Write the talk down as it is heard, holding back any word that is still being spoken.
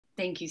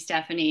Thank you,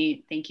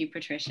 Stephanie. Thank you,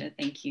 Patricia.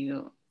 Thank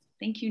you.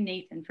 Thank you,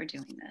 Nathan, for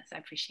doing this. I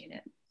appreciate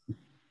it.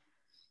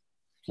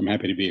 I'm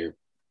happy to be here.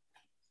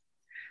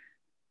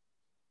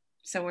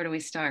 So where do we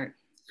start?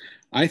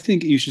 I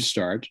think you should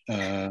start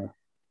by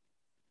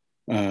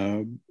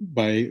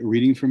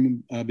reading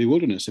from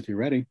Bewilderness, if you're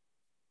ready.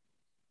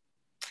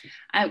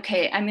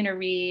 Okay, I'm going to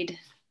read.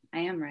 I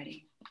am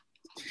ready.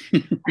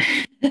 I've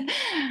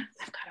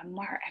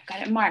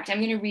got it marked. I'm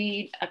going to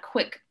read a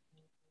quick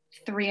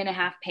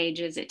 3.5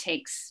 pages. It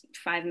takes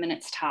 5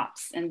 minutes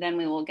tops, and then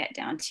we will get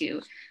down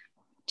to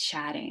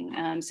chatting.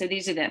 So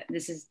this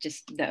is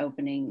just the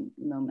opening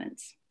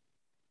moments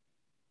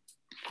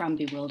from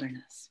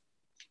Bewilderness.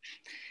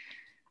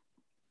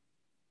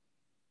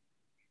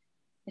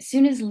 As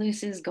soon as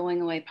Luce's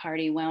going away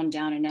party wound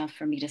down enough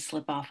for me to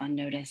slip off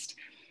unnoticed,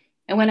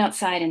 I went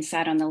outside and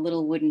sat on the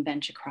little wooden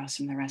bench across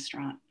from the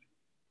restaurant.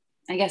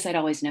 I guess I'd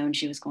always known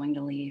she was going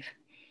to leave,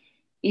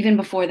 even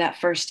before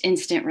that first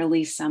instant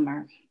release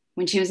summer,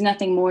 when she was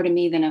nothing more to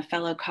me than a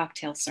fellow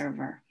cocktail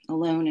server,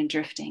 alone and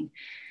drifting.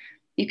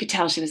 You could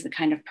tell she was the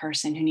kind of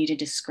person who needed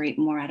to scrape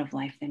more out of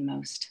life than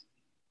most.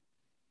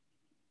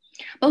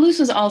 But Luce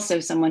was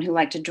also someone who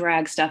liked to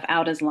drag stuff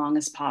out as long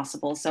as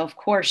possible, so of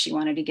course she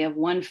wanted to give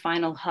one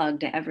final hug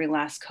to every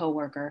last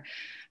coworker,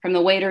 from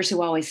the waiters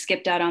who always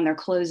skipped out on their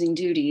closing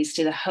duties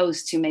to the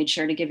hosts who made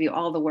sure to give you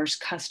all the worst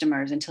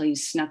customers until you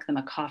snuck them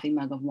a coffee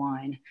mug of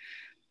wine.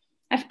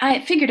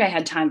 I figured I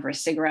had time for a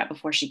cigarette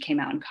before she came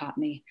out and caught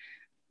me.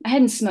 I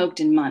hadn't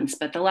smoked in months,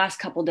 but the last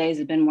couple days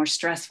had been more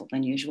stressful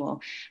than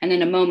usual, and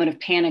in a moment of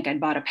panic, I'd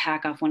bought a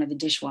pack off one of the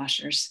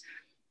dishwashers.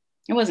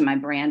 It wasn't my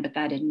brand, but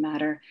that didn't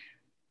matter.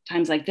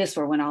 Times like this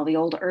were when all the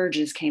old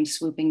urges came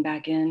swooping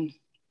back in.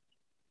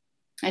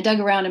 I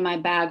dug around in my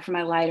bag for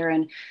my lighter,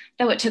 and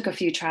though it took a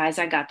few tries,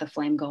 I got the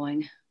flame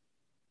going.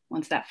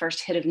 Once that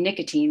first hit of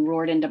nicotine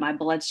roared into my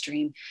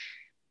bloodstream,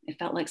 it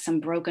felt like some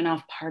broken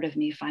off part of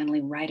me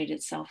finally righted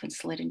itself and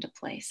slid into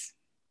place.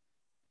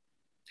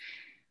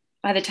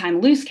 By the time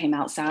Luce came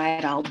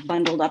outside, all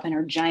bundled up in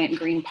her giant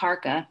green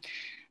parka,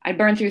 I'd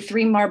burned through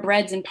 3 Marb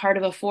Reds and part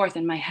of a 4th,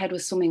 and my head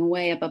was swimming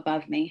way up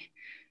above me.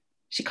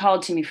 She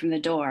called to me from the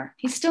door.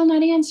 He's still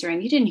not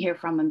answering. You didn't hear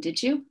from him,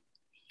 did you?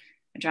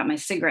 I dropped my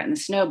cigarette in the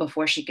snow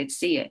before she could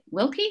see it.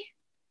 Wilkie?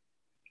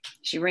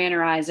 She ran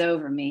her eyes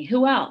over me.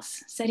 Who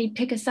else? Said he'd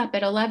pick us up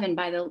at 11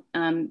 by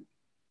 11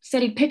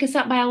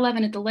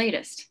 at the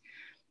latest.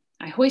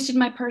 I hoisted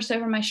my purse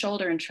over my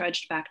shoulder and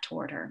trudged back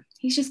toward her.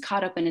 He's just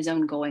caught up in his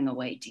own going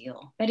away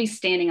deal. Bet he's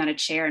standing on a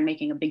chair and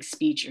making a big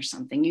speech or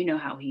something. You know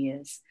how he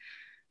is.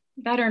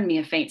 That earned me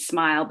a faint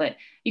smile, but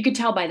you could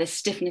tell by the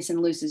stiffness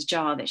in Luce's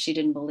jaw that she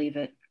didn't believe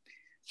it.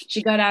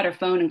 She got out her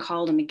phone and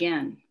called him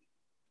again.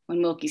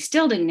 When Wilkie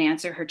still didn't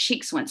answer, her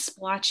cheeks went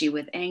splotchy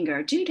with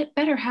anger. Dude,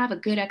 better have a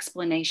good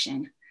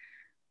explanation.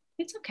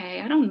 It's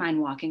okay, I don't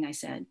mind walking, I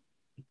said.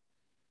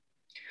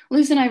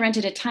 Luce and I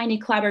rented a tiny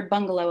clapboard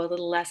bungalow a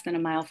little less than a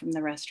mile from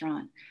the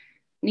restaurant.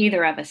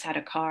 Neither of us had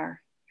a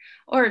car.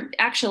 Or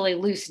actually,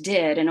 Luce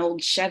did, an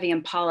old Chevy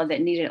Impala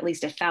that needed at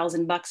least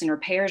 $1,000 in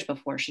repairs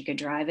before she could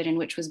drive it, and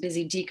which was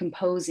busy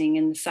decomposing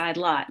in the side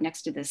lot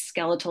next to the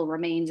skeletal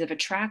remains of a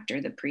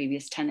tractor the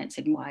previous tenants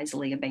had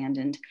wisely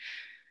abandoned.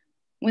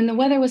 When the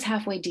weather was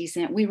halfway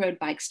decent, we rode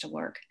bikes to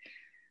work.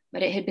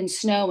 But it had been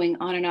snowing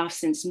on and off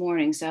since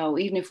morning, so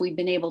even if we'd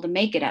been able to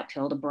make it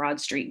uphill to Broad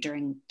Street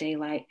during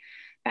daylight,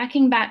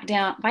 biking back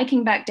down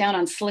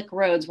on slick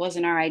roads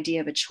wasn't our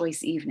idea of a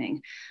choice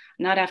evening.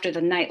 Not after the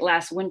night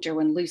last winter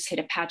when Luce hit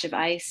a patch of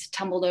ice,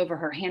 tumbled over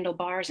her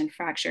handlebars, and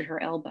fractured her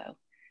elbow.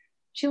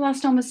 She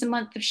lost almost a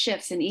month of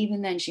shifts, and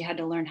even then she had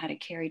to learn how to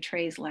carry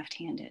trays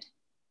left-handed.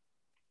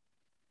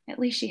 At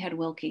least she had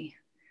Wilkie.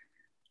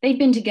 They'd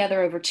been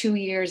together over 2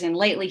 years, and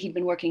lately he'd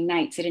been working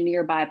nights at a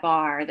nearby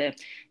bar, the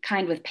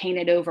kind with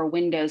painted over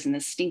windows and the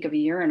stink of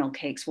urinal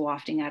cakes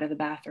wafting out of the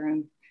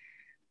bathroom.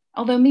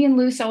 Although me and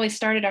Luce always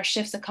started our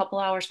shifts a couple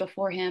hours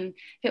before him,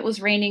 if it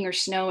was raining or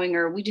snowing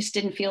or we just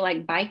didn't feel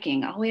like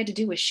biking, all we had to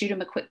do was shoot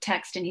him a quick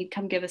text and he'd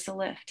come give us a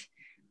lift.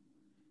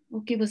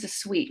 Wilkie was a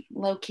sweet,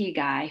 low-key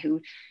guy who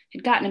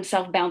had gotten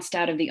himself bounced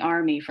out of the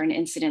Army for an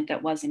incident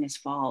that wasn't his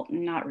fault,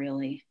 not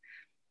really.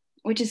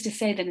 Which is to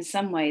say that in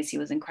some ways he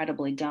was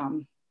incredibly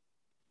dumb.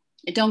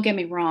 Don't get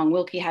me wrong,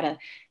 Wilkie had a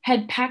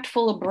head packed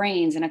full of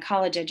brains and a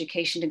college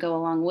education to go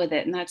along with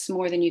it, and that's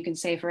more than you can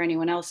say for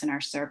anyone else in our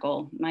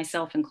circle,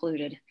 myself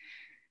included.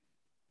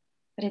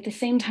 But at the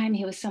same time,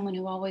 he was someone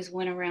who always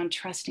went around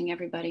trusting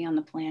everybody on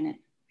the planet,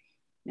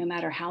 no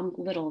matter how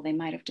little they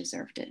might have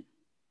deserved it.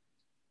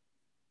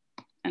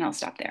 And I'll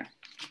stop there.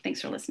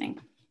 Thanks for listening.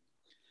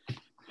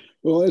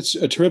 Well, it's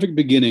a terrific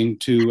beginning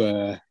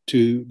to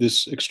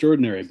this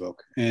extraordinary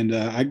book, and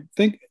I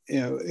think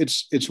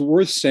it's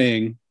worth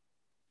saying.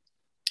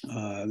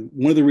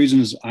 One of the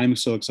reasons I'm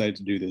so excited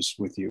to do this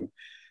with you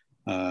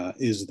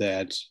is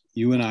that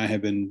you and I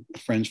have been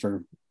friends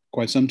for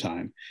quite some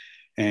time.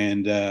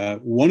 And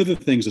one of the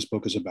things this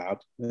book is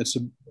about is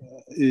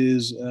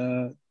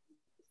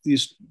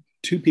these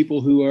 2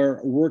 people who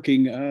are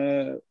working,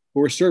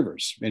 who are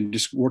servers and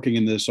just working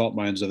in the salt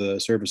mines of the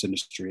service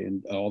industry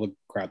and all the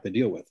crap they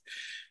deal with.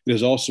 it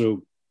is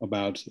also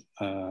about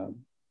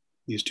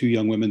these two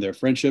young women, their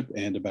friendship,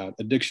 and about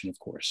addiction, of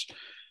course.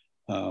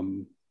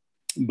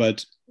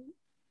 But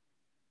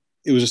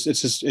it's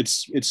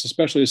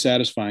especially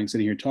satisfying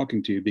sitting here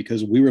talking to you,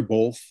 because we were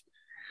both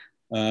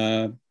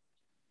in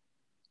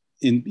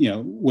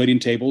waiting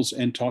tables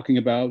and talking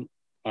about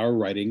our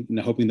writing and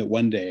hoping that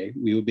one day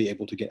we would be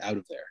able to get out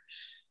of there.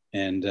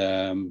 And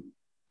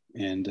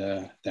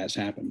that's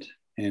happened.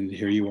 And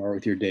here you are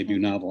with your debut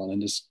novel,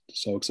 and it's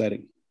so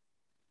exciting.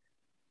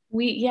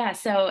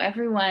 So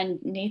everyone,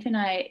 Nathan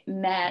and I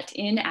met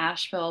in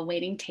Asheville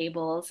waiting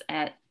tables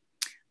at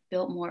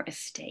Biltmore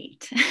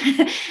Estate.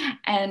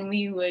 And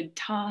we would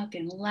talk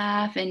and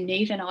laugh, and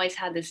Nathan always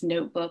had this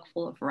notebook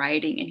full of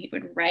writing, and he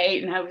would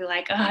write, and I would be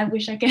like, oh, I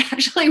wish I could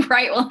actually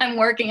write while I'm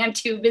working. I'm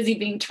too busy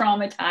being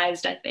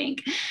traumatized, I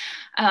think.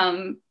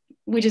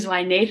 Which is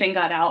why Nathan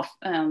got out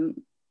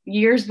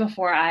years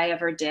before I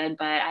ever did,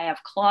 but I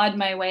have clawed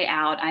my way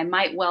out. I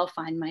might well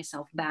find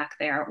myself back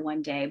there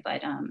one day,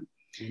 but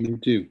me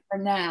too. For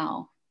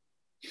now,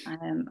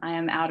 I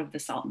am out of the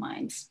salt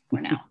mines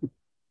for now.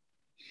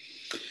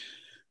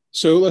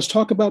 So let's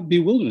talk about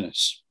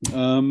Bewilderness.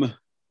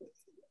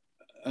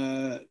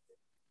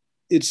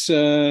 It's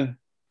been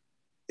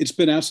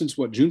out since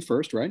what, June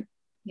 1st, right?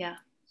 Yeah.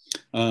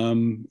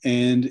 And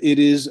it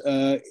is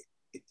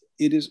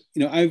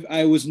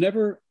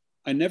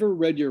I never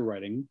read your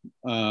writing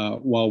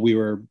while we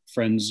were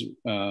friends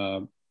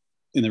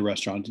in the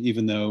restaurant,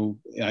 even though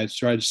I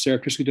tried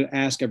surreptitiously to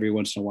ask every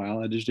once in a while.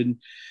 I just didn't,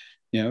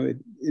 it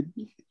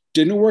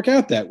didn't work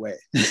out that way.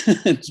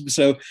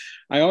 So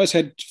I always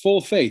had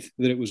full faith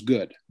that it was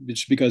good,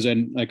 just because I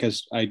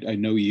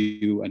know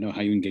you, I know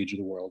how you engage with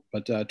the world,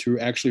 but to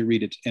actually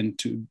read it and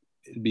to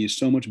be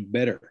so much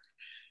better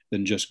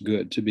than just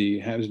good, to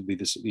read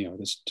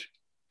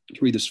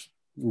this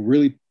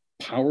really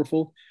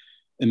powerful,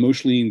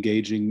 emotionally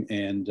engaging,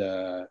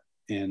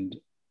 and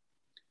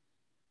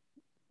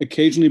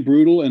occasionally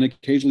brutal and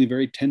occasionally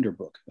very tender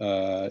book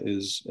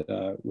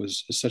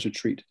was such a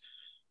treat.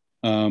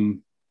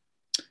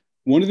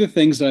 One of the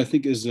things that I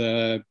think is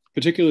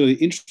particularly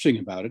interesting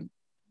about it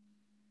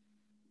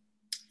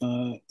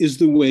is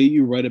the way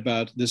you write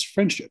about this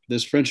friendship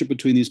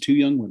between these two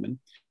young women,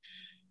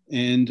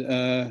 and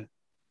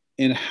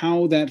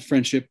how that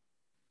friendship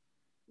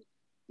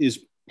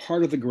is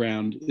part of the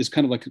ground, is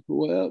kind of like,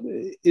 well,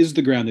 is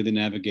the ground that they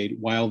navigate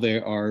while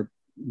they are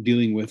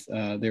dealing with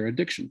their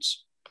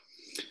addictions.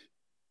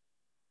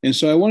 And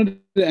so I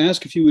wanted to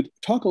ask if you would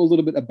talk a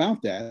little bit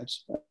about that.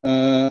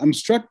 I'm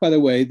struck by the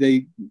way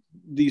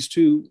these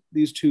two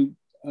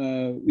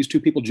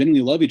people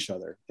genuinely love each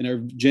other and are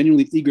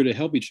genuinely eager to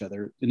help each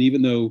other. And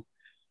even though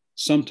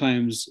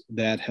sometimes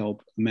that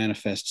help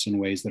manifests in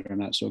ways that are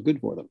not so good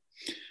for them,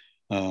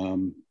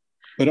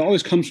 but it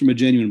always comes from a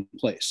genuine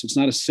place. It's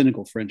not a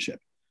cynical friendship.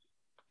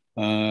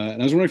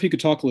 And I was wondering if you could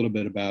talk a little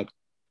bit about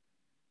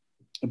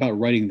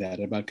writing that,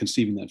 about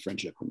conceiving that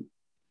friendship,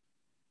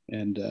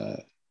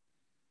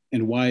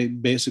 and why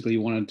basically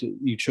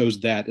you chose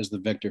that as the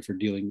vector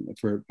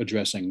for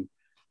addressing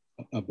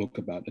a book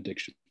about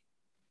addiction.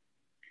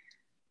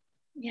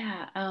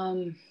 Yeah,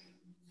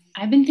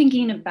 I've been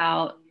thinking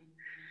about,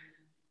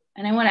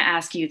 and I want to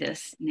ask you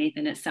this,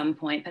 Nathan, at some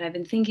point, but I've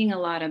been thinking a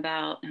lot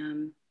about,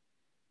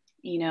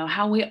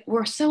 how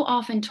we're so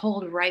often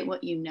told, write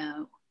what you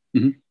know.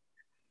 Mm-hmm.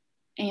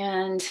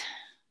 And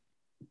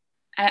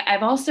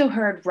I've also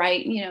heard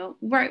write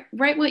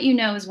what you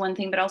know is one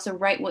thing, but also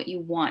write what you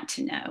want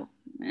to know.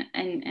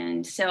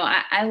 And so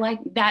I like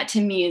that.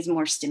 To me is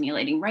more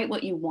stimulating. Write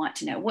what you want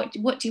to know. What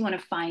do you want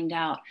to find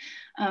out?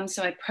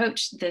 So I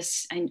approached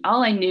this, and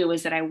all I knew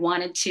was that I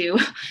wanted to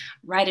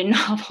write a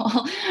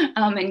novel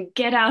and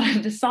get out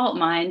of the salt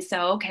mine.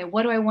 So, okay,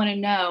 what do I want to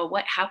know?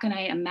 How can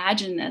I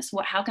imagine this?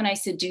 How can I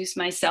seduce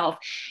myself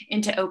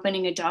into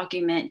opening a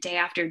document day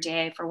after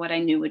day for what I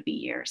knew would be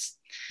years?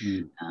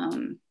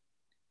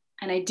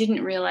 And I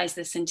didn't realize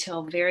this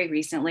until very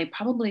recently,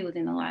 probably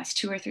within the last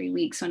 2 or 3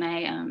 weeks, when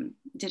I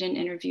did an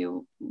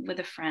interview with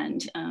a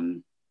friend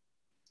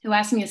who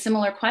asked me a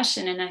similar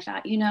question. And I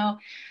thought,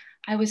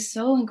 I was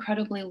so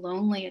incredibly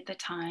lonely at the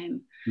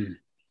time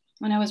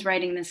when I was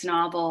writing this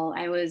novel.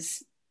 I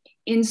was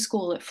in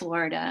school at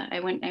Florida. I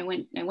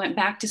went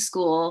back to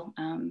school,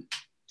 and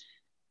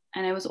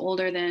I was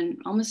older than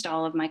almost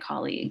all of my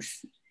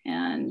colleagues.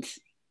 And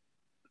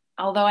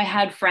although I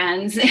had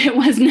friends, it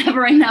was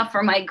never enough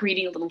for my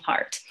greedy little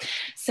heart.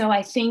 So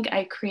I think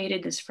I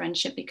created this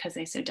friendship because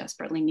I so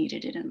desperately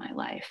needed it in my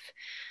life.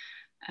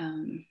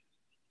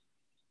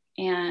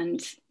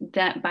 And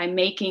that by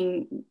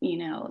making,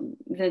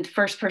 the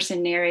first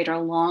person narrator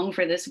long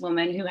for this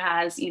woman who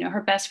has,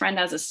 her best friend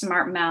has a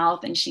smart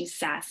mouth and she's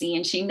sassy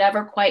and she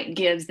never quite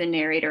gives the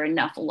narrator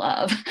enough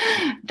love,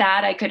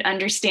 that I could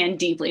understand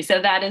deeply.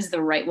 So that is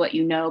the write what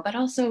you know, but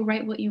also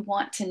write what you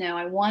want to know.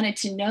 I wanted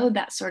to know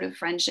that sort of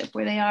friendship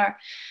where they are,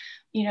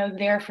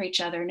 there for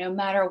each other no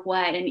matter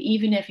what. And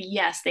even if,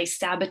 yes, they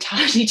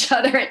sabotage each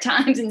other at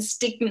times and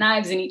stick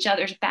knives in each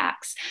other's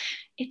backs,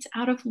 it's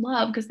out of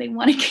love because they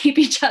want to keep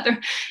each other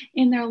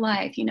in their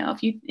life. You know,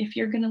 if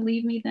you're going to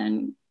leave me,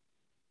 then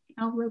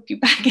I'll rope you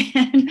back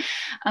in.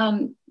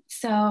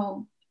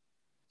 So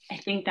I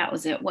think that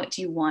was it. What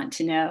do you want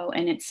to know?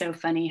 And it's so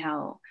funny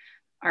how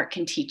art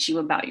can teach you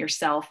about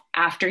yourself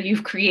after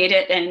you've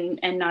created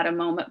and not a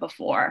moment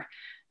before.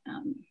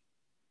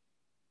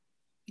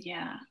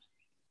 Yeah,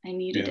 I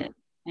needed it,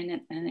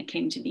 and it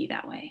came to be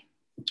that way.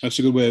 That's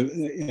a good way.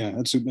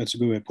 That's a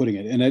good way of putting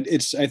it. And I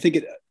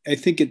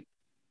think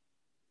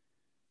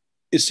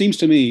it seems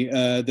to me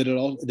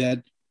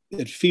that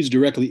it feeds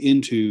directly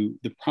into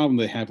the problem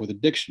they have with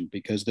addiction,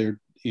 because they're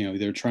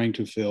trying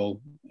to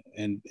fill,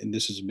 and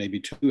this is maybe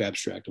too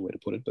abstract a way to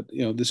put it, but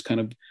this kind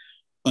of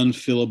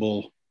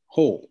unfillable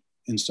hole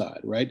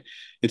inside, right?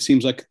 It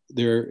seems like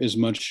they're as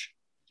much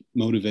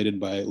motivated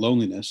by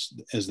loneliness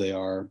as they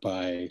are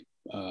by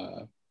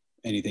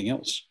anything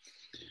else.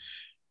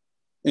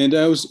 And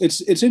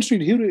it's interesting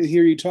to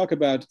hear you talk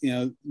about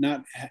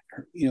not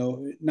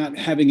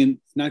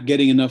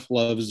getting enough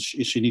love as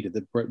she needed,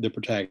 the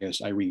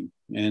protagonist Irene,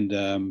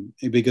 and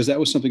because that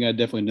was something I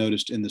definitely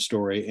noticed in the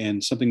story,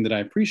 and something that I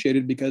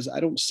appreciated because I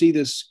don't see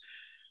this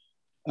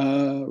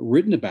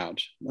written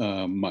about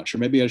much, or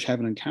maybe I just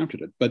haven't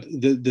encountered it. But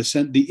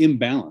the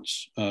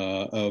imbalance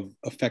of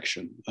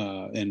affection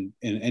in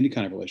any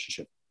kind of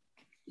relationship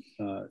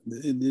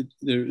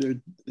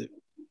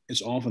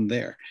is often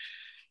there.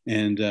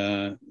 And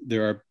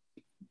there are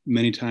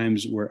many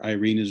times where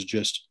Irene is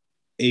just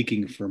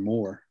aching for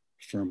more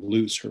from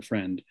Luce, her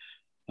friend.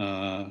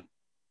 But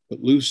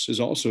Luce is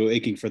also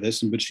aching for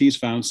this, but she's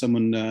found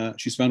someone.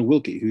 She's found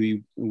Wilkie,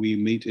 who we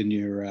meet in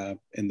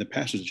the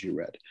passage you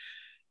read,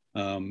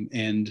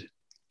 and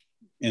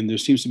there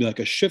seems to be like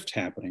a shift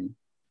happening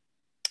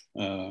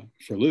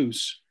for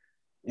Luce,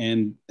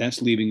 and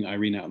that's leaving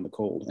Irene out in the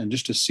cold. And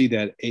just to see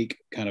that ache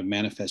kind of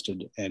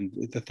manifested, and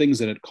the things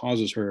that it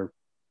causes her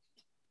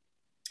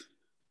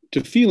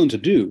to feel and to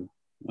do,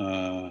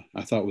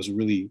 I thought was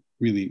really,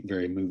 really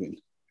very moving.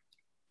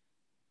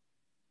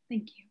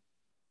 Thank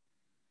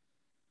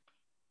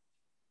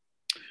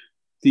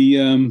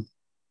you.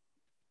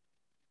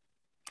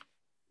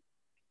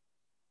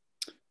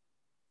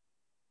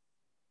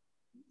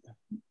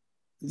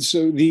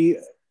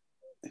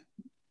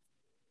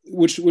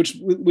 Which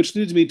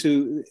leads me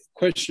to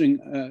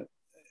questioning,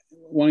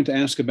 wanting to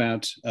ask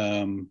about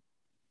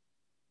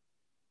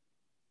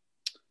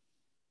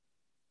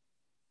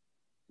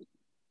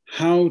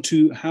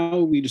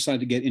how we decide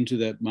to get into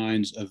the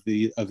minds of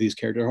these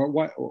characters,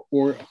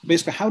 or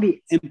basically how to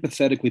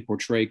empathetically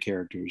portray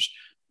characters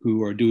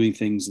who are doing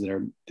things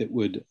that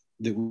would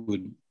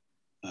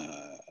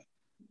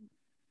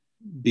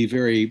be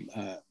very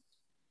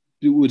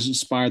it would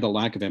inspire the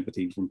lack of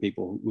empathy from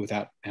people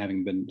without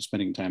having been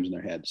spending time in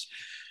their heads.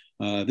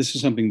 This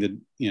is something that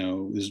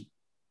is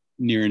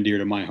near and dear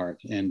to my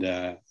heart, and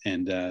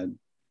I'm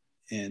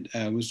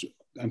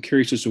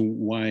curious as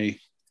to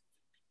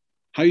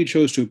how you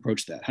chose to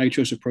approach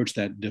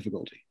that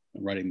difficulty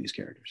of writing these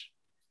characters.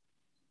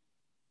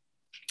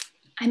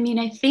 I mean,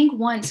 I think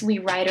once we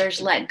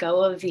writers let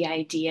go of the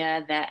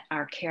idea that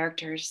our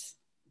characters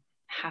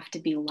have to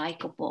be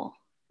likable,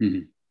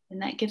 mm-hmm.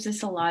 and that gives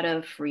us a lot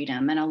of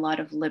freedom and a lot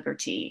of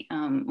liberty.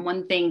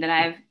 One thing that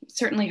I've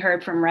certainly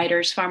heard from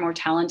writers far more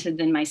talented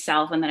than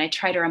myself, and that I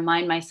try to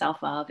remind myself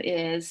of,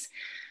 is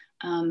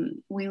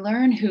we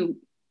learn who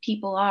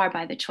people are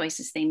by the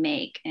choices they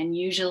make. And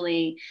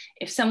usually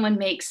if someone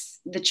makes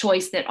the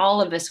choice that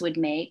all of us would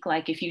make,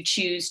 like if you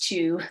choose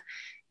to,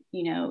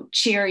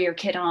 cheer your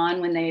kid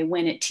on when they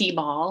win at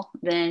T-ball,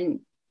 then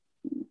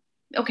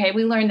okay,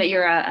 we learn that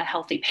you're a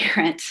healthy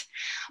parent,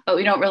 but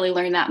we don't really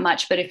learn that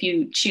much. But if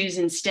you choose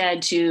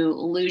instead to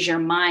lose your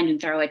mind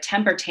and throw a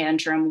temper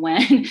tantrum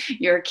when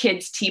your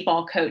kid's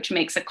T-ball coach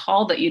makes a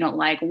call that you don't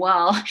like,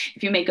 well,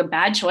 if you make a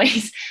bad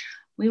choice,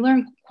 we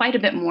learn quite a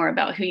bit more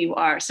about who you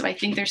are. So I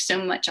think there's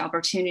so much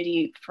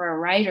opportunity for our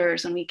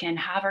writers when we can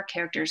have our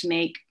characters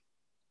make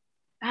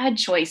bad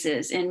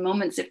choices in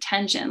moments of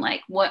tension,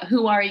 like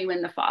who are you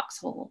in the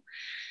foxhole?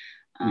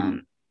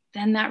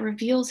 Then that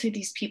reveals who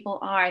these people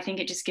are. I think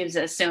it just gives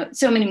us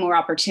so many more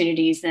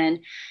opportunities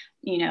than,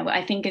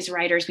 I think as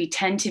writers, we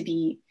tend to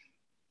be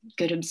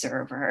good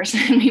observers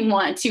and we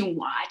want to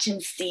watch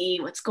and see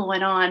what's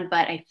going on.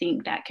 But I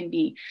think that can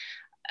be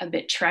a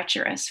bit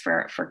treacherous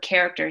for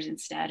characters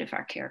instead, if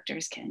our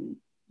characters can,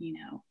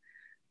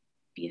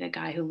 be the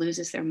guy who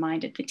loses their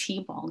mind at the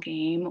T-ball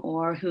game,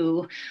 or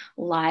who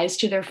lies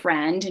to their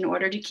friend in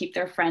order to keep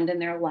their friend in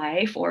their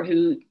life, or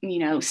who,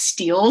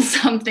 steals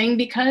something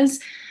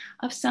because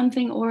of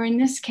something. Or in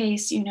this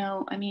case,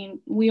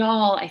 we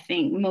all, I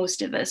think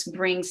most of us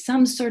bring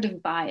some sort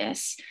of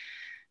bias,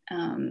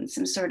 some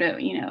sort of,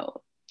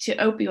 to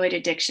opioid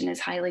addiction is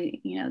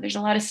highly, there's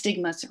a lot of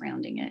stigma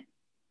surrounding it.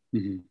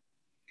 Mm-hmm.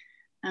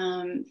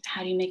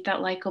 How do you make that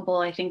likable?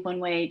 I think one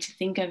way to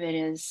think of it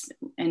is,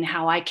 and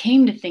how I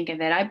came to think of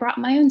it, I brought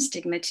my own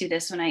stigma to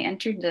this when I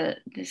entered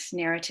this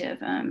narrative.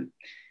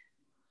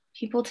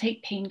 People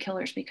take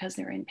painkillers because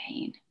they're in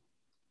pain.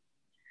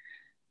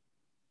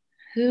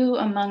 who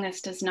among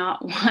us does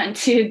not want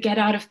to get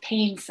out of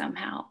pain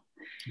somehow?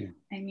 Yeah.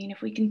 I mean,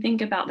 if we can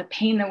think about the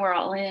pain that we're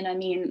all in, I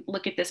mean,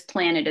 look at this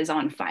planet is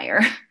on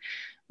fire.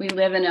 We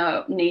live in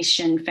a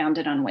nation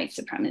founded on white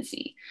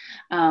supremacy.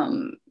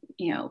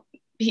 You know,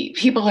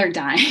 people are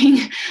dying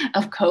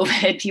of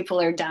COVID.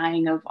 People are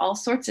dying of all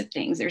sorts of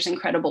things. There's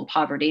incredible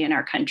poverty in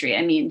our country.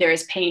 I mean, there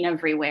is pain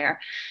everywhere.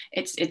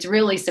 It's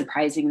really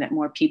surprising that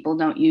more people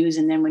don't use.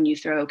 And then when you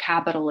throw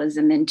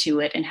capitalism into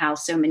it and how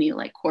so many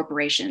like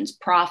corporations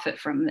profit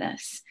from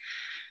this,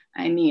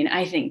 I mean,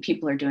 I think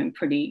people are doing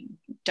pretty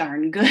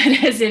darn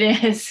good as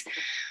it is.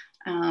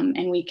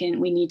 And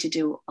we need to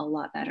do a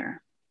lot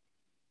better.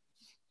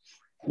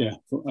 Yeah,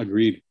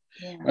 agreed.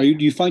 Yeah.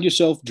 Do you find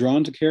yourself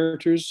drawn to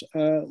characters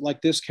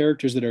like this,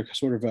 characters that are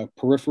sort of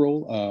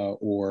peripheral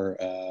or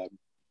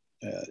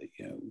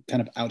you know,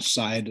 kind of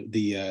outside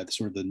the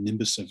sort of the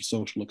nimbus of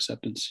social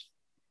acceptance?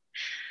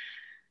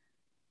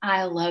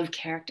 I love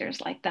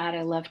characters like that.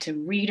 I love to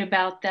read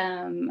about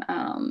them.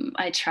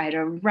 I try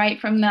to write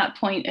from that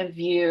point of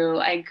view.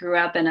 I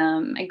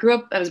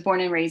was born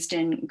and raised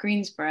in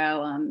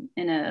Greensboro,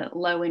 in a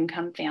low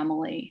income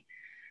family,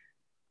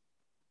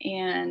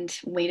 and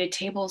waited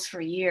tables for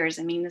years.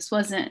 I mean, this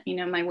wasn't, you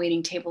know, my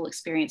waiting table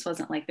experience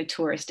wasn't like the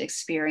tourist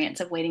experience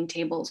of waiting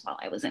tables while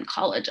I was in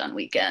college on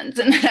weekends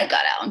and then I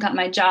got out and got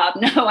my job.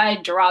 No,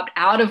 I dropped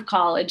out of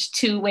college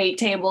to wait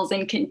tables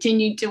and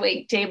continued to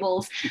wait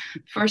tables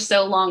for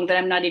so long that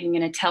I'm not even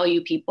going to tell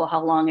you people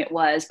how long it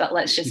was. But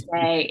let's just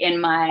say in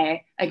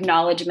my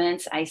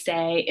acknowledgments, I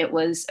say it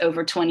was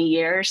over 20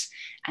 years.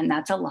 And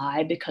that's a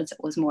lie because it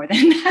was more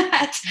than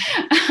that.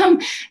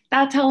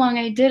 That's how long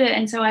I did it.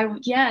 And so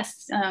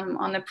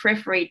on the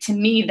periphery, to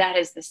me, that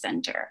is the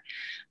center.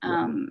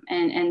 And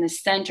the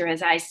center,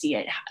 as I see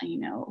it, you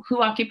know,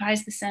 who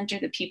occupies the center?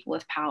 The people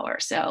with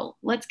power. So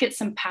let's get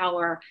some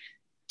power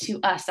to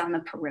us on the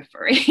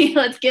periphery.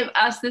 Let's give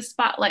us the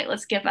spotlight.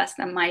 Let's give us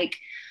the mic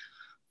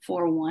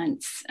for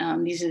once.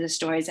 These are the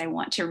stories I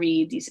want to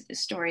read. These are the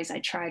stories I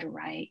try to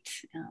write.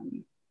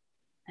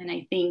 And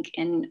I think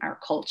in our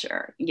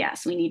culture,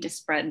 yes, we need to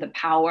spread the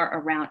power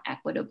around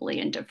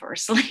equitably and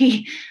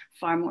diversely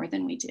far more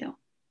than we do.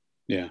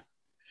 Yeah.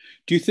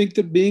 Do you think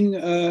that being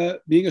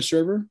a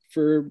server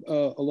for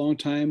a long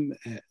time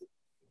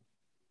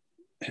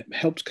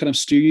helped kind of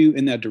steer you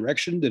in that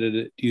direction?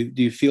 Do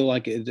you feel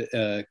like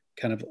it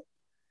kind of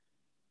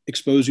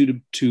exposed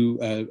you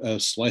to a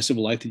slice of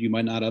life that you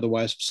might not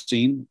otherwise have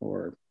seen,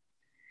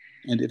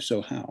 and if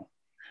so, how?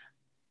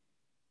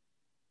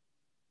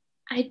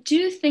 I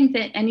do think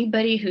that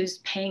anybody who's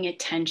paying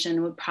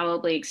attention would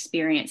probably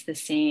experience the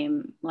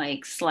same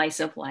like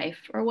slice of life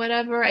or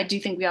whatever. I do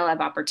think we all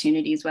have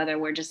opportunities, whether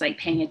we're just like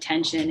paying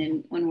attention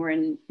and when we're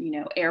in, you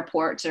know,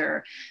 airports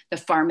or the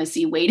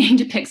pharmacy waiting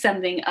to pick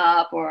something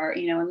up, or,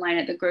 you know, in line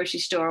at the grocery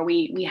store,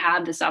 we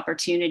have this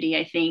opportunity.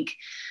 I think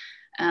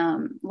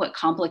what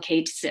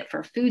complicates it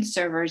for food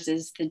servers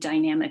is the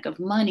dynamic of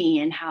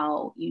money and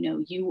how, you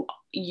know,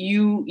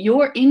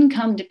 your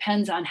income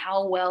depends on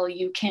how well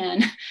you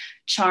can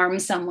charm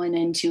someone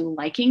into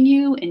liking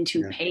you,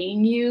 into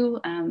paying you.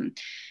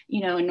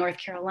 You know, in North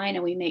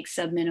Carolina, we make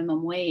sub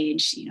minimum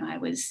wage. You know, I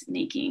was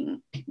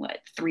making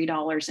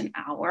 $3 an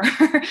hour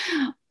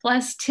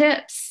plus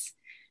tips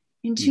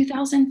in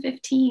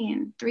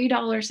 2015,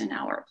 $3 an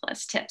hour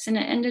plus tips. And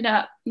it ended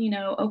up, you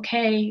know,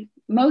 okay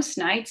most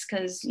nights,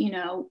 because, you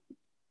know,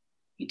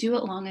 you do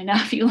it long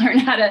enough, you learn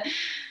how to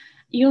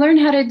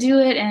do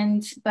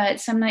it. But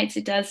some nights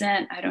it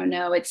doesn't. I don't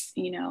know. It's,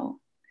 you know,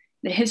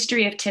 the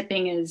history of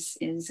tipping is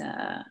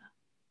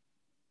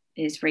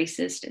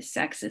racist, is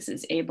sexist,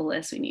 is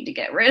ableist. We need to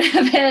get rid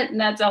of it. And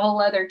that's a whole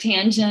other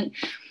tangent.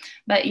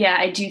 But yeah,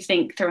 I do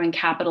think throwing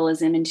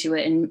capitalism into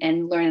it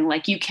and learning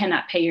like you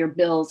cannot pay your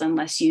bills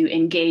unless you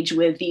engage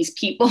with these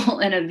people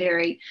in a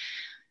very,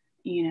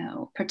 you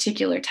know,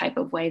 particular type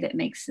of way that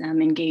makes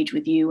them engage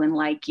with you and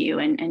like you.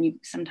 And you,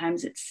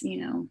 sometimes it's,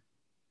 you know,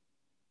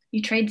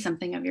 you trade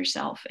something of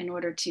yourself in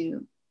order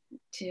to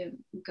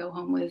go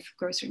home with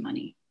grocery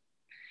money.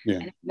 Yeah.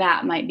 And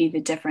that might be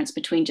the difference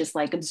between just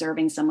like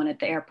observing someone at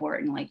the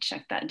airport and like,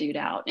 check that dude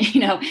out.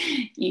 You know,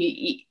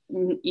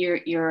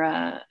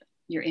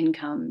 your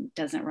income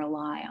doesn't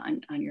rely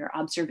on your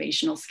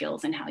observational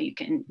skills and how you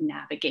can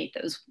navigate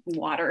those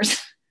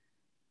waters.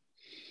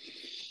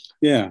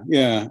 Yeah.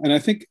 And I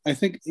think,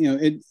 you know,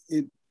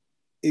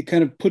 it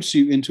kind of puts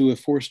you into a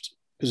forced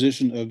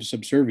position of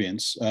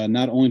subservience,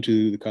 not only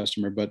to the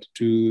customer, but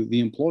to the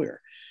employer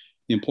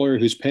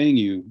who's paying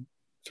you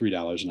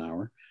 $3 an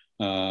hour,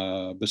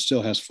 but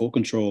still has full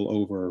control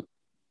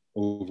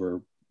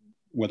over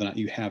whether or not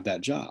you have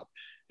that job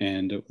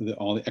and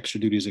all the extra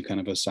duties that kind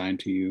of assigned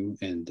to you,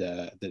 and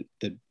that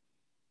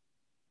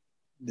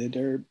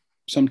are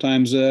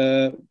sometimes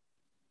a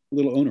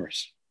little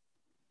onerous.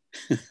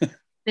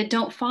 That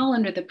don't fall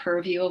under the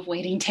purview of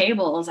waiting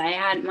tables.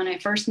 When I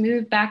first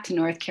moved back to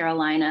North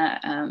Carolina,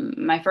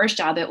 my first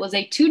job, it was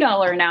a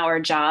 $2 an hour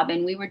job,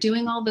 and we were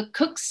doing all the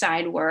cook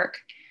side work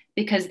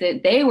because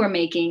they were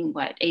making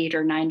what, $8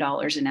 or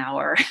 $9 an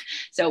hour.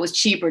 So it was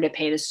cheaper to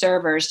pay the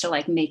servers to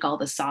like make all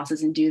the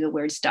sauces and do the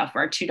weird stuff for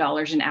our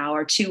 $2 an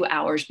hour, 2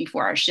 hours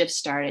before our shift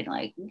started.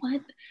 Like,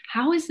 what?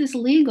 How is this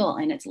legal?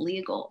 And it's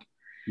legal.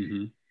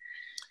 Mm-hmm.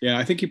 Yeah,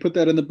 I think you put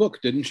that in the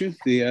book, didn't you?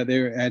 They had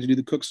to do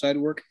the cook side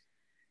work.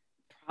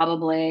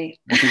 Probably.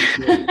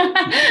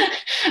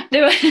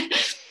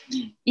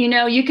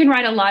 You can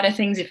write a lot of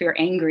things if you're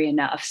angry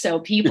enough. So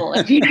people,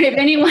 if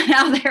anyone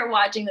out there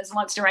watching this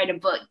wants to write a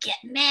book, get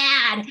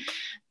mad,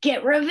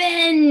 get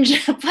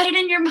revenge, put it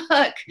in your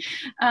book.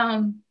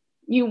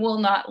 You will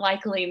not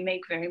likely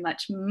make very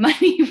much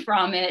money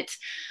from it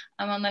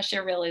unless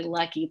you're really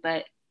lucky,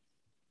 but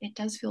it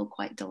does feel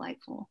quite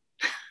delightful.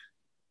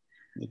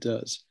 It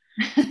does.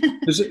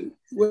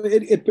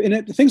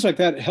 Things like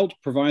that helped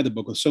provide the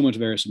book with so much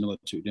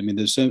verisimilitude. I mean,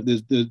 there's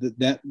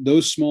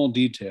those small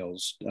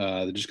details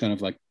that just kind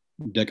of like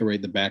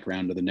decorate the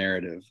background of the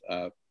narrative,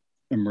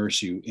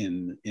 immerse you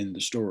in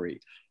the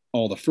story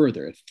all the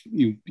further.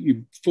 You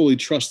fully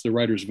trust the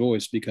writer's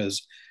voice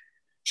because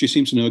she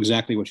seems to know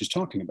exactly what she's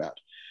talking about,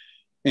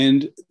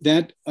 and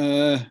that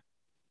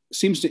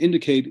seems to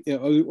indicate,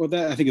 or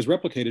that I think is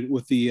replicated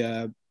with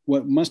the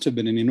what must have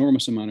been an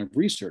enormous amount of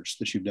research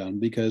that you've done,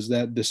 because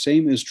that the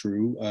same is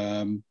true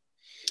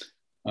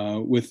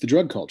with the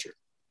drug culture.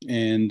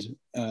 And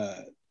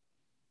there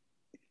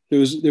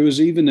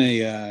was even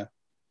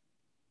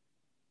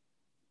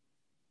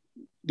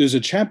there's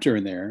a chapter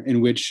in there in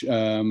which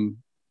the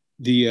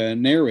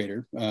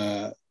narrator,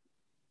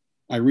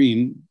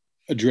 Irene,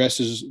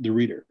 addresses the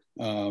reader,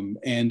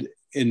 and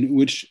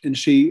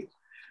she,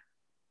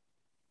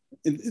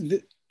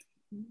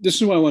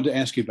 this is what I wanted to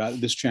ask you about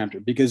this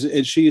chapter, because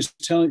she is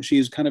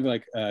kind of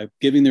like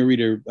giving the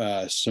reader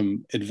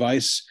some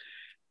advice,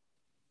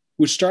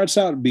 which starts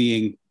out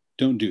being,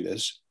 don't do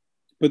this,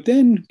 but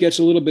then gets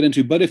a little bit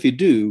into, but if you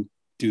do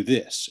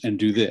this and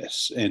do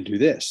this and do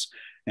this,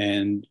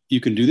 and you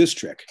can do this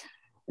trick.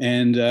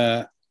 And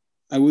I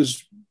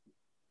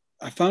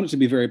found it to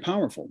be very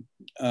powerful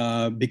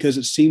because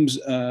it seems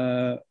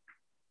like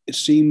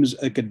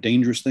a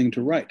dangerous thing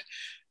to write.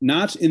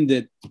 Not in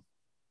the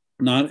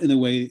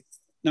way,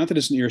 not that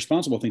it's an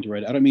irresponsible thing to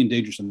write. I don't mean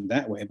dangerous in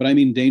that way, but I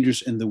mean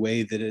dangerous in the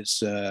way that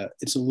it's a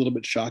little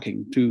bit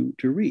shocking to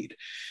read.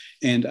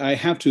 And I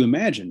have to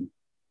imagine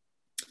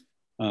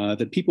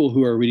that people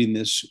who are reading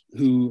this,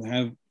 who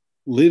have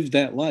lived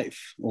that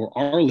life or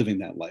are living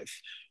that life,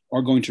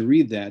 are going to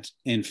read that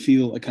and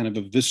feel a kind of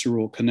a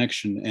visceral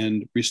connection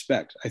and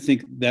respect. I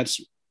think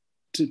that's,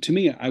 to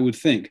me, I would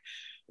think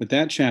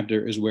that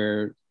chapter is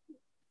where,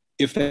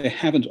 if they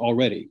haven't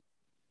already,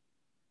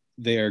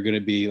 they are going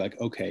to be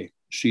like, okay,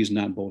 she's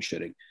not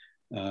bullshitting.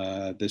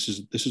 This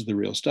is the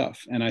real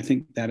stuff. And I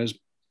think that's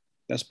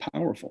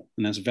powerful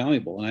and that's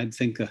valuable. And I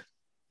think, and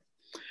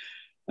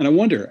I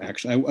wonder,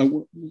 actually,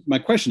 my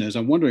question is,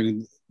 I'm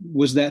wondering,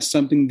 was that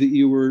something that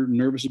you were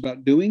nervous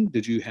about doing?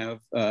 Did you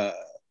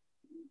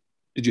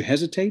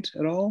hesitate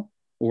at all?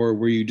 Or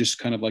were you just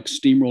kind of like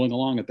steamrolling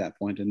along at that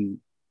point, and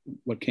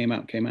what came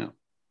out came out?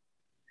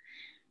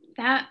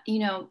 That,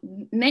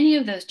 many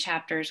of those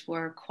chapters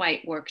were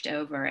quite worked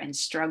over and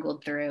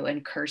struggled through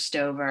and cursed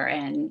over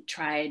and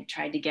tried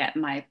to get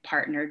my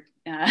partner,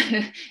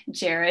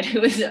 Jared,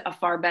 who is a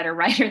far better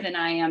writer than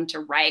I am, to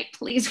write,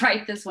 please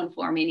write this one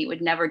for me. And he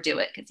would never do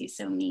it because he's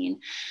so mean.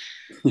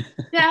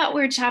 That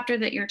weird chapter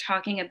that you're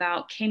talking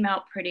about came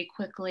out pretty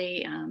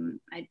quickly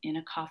in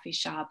a coffee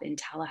shop in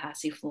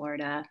Tallahassee,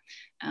 Florida,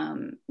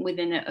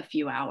 within a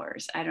few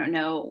hours. I don't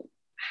know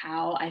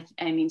how.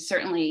 I mean,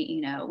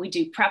 certainly, we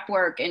do prep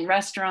work in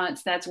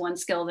restaurants. That's one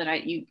skill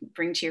that you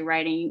bring to your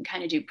writing. You can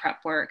kind of do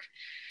prep work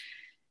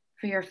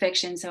for your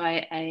fiction. So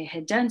I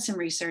had done some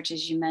research,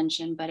 as you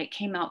mentioned, but it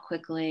came out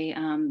quickly.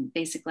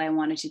 Basically, I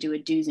wanted to do a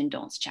do's and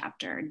don'ts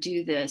chapter.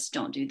 Do this,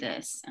 don't do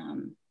this.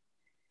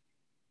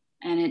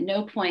 And at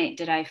no point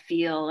did I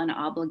feel an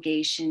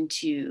obligation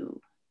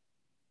to,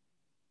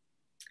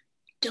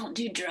 don't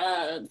do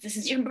drugs. This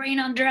is your brain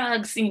on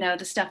drugs, the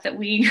stuff that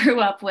we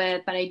grew up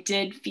with. But I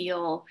did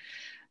feel,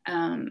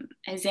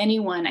 as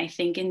anyone I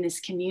think in this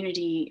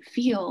community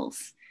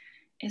feels,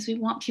 is we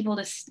want people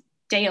to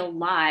stay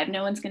alive.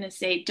 No one's going to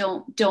say,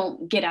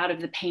 don't get out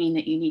of the pain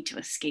that you need to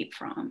escape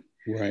from.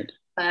 Right.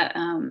 But,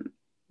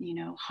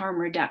 harm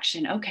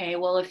reduction. Okay,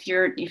 well, if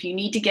you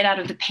need to get out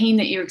of the pain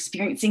that you're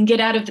experiencing, get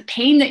out of the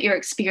pain that you're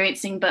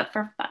experiencing, but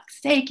for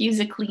fuck's sake, use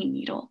a clean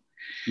needle.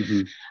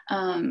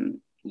 Mm-hmm.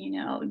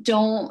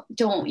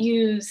 Don't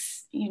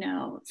use,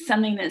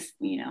 something that's,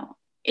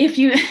 if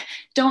you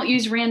don't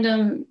use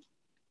random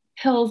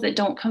pills that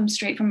don't come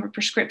straight from a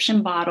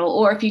prescription bottle,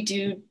 or if you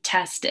do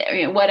test it,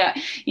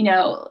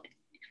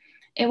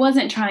 it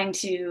wasn't trying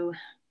to,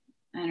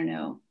 I don't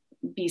know,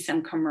 be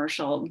some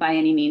commercial by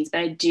any means,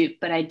 but I do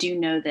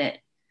know that,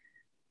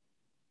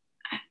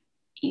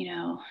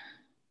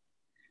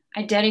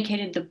 I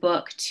dedicated the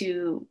book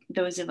to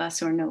those of us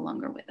who are no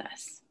longer with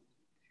us.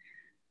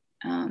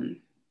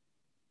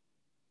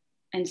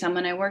 And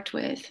someone I worked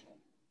with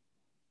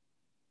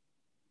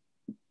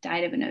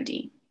died of an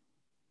OD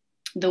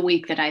the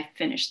week that I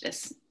finished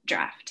this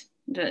draft,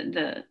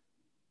 the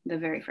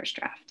very first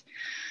draft.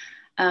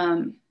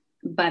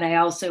 But I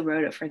also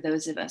wrote it for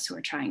those of us who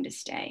are trying to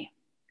stay.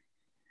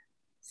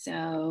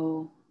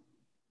 So,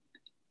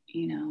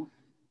 you know,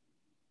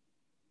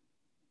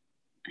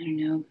 I don't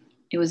know.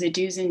 It was a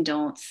do's and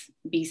don'ts.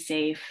 Be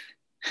safe.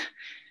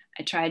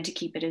 I tried to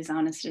keep it as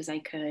honest as I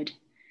could.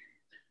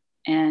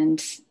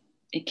 And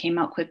it came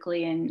out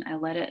quickly, and I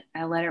let it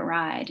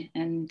ride.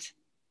 And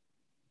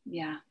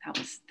yeah,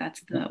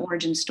 that's the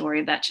origin story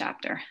of that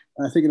chapter.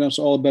 I think that's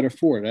all the better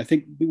for it. I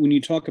think when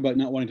you talk about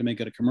not wanting to make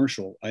it a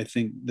commercial, I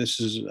think this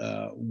is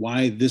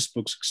why this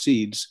book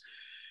succeeds,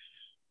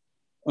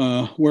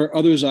 where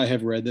others I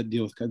have read that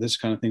deal with this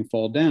kind of thing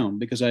fall down,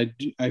 because I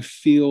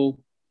feel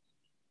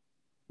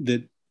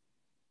that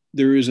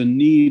there is a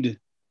need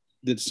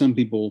that some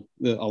people,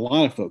 that a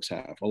lot of folks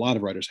have, a lot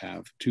of writers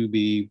have, to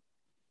be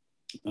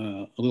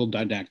a little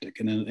didactic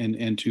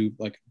and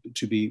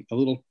to be a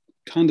little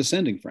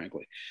condescending,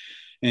 frankly.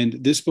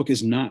 And this book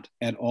is not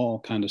at all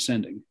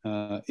condescending.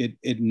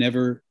 It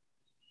never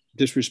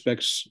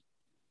disrespects,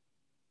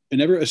 it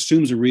never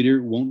assumes a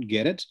reader won't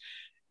get it,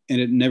 and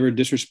it never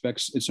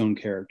disrespects its own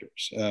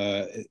characters.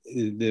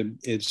 The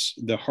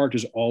heart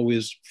is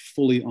always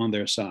fully on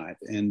their side,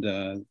 and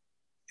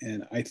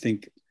I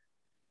think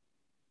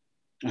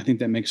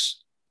that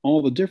makes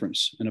all the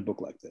difference in a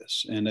book like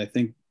this. And I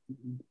think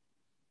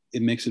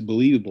it makes it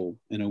believable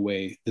in a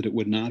way that it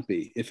would not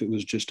be if it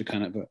was just a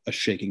kind of a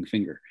shaking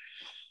finger.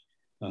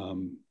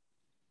 Thank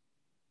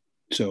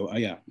you.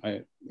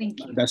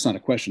 That's not a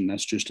question.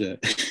 That's just a.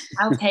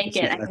 I'll take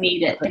it. I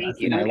need it. Thank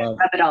you. I'm gonna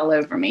rub it all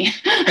over me.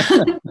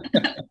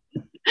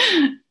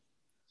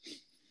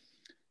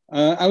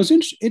 I was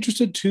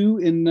interested too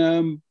in.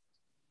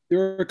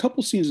 There are a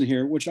couple scenes in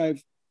here which I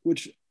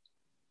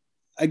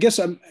guess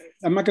I'm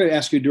not going to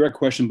ask you a direct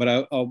question,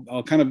 but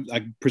I'll kind of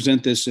like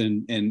present this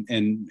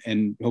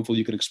and hopefully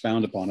you can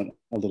expound upon it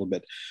a little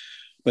bit.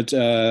 But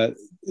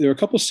there are a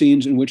couple of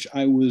scenes in which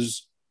I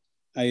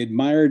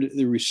admired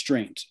the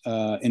restraint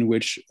in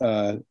which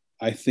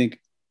I think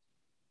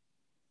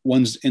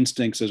one's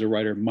instincts as a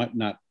writer might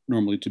not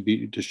normally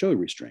to show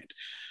restraint.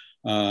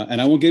 And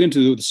I won't get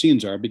into what the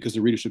scenes are because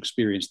the reader should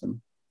experience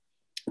them.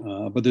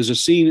 But there's a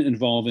scene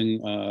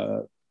involving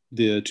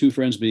the two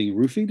friends being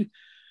roofied,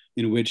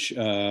 in which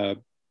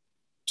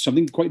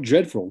something quite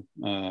dreadful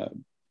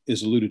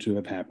is alluded to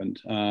have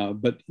happened.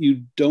 But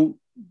you don't,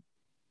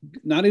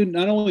 not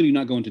only do you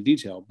not go into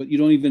detail, but you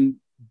don't even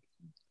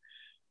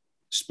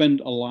spend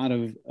a lot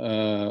of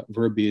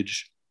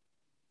verbiage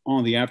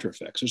on the after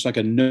effects. It's like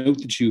a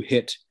note that you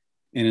hit,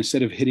 and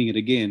instead of hitting it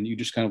again, you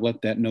just kind of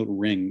let that note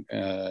ring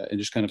and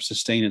just kind of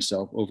sustain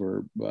itself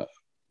over, a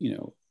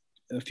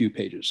few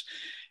pages.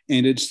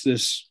 And it's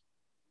this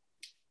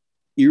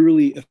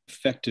eerily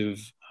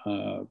effective,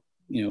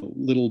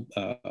 little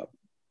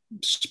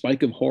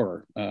spike of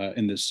horror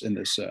in this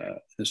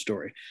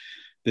story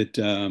that,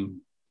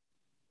 and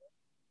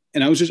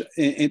I was just,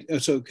 and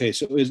so, okay.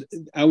 So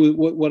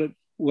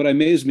what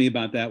amazed me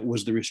about that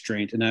was the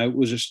restraint. And I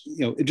was just,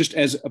 just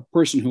as a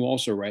person who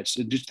also writes,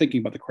 just thinking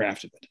about the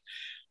craft of it,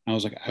 I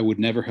was like, I would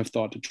never have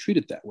thought to treat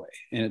it that way.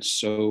 And it's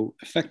so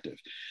effective.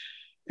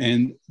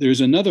 And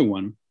there's another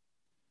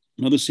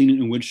scene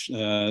in which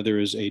there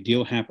is a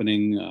deal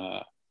happening.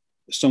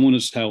 Someone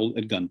is held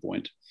at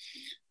gunpoint,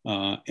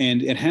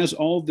 and it has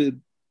all the.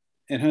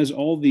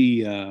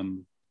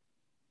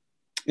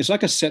 It's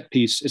like a set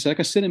piece. It's like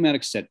a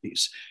cinematic set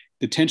piece.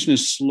 The tension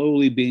is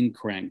slowly being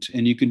cranked,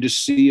 and you can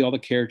just see all the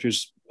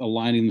characters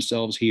aligning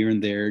themselves here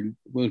and there.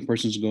 One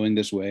person's going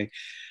this way,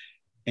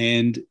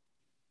 and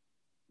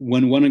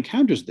when one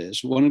encounters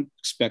this, one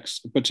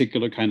expects a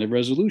particular kind of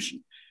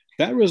resolution.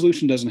 That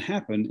resolution doesn't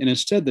happen, and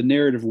instead, the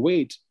narrative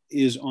weight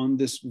is on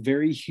this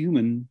very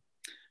human,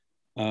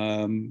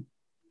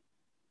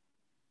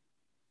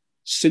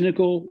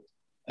 cynical,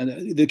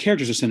 the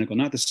characters are cynical,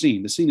 not the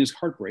scene. The scene is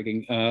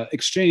heartbreaking.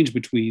 Exchange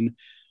between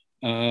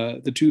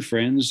the two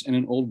friends and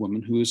an old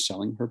woman who is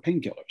selling her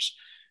painkillers,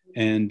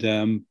 and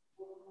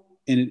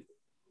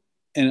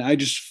I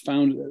just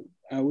found,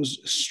 I was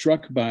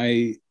struck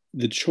by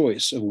the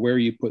choice of where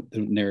you put the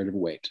narrative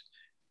weight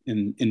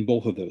in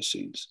both of those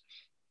scenes.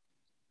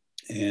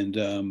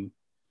 And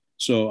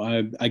so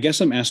I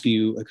guess I'm asking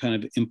you a kind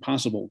of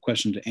impossible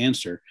question to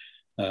answer,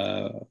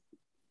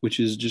 which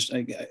is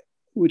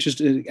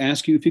to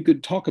ask you if you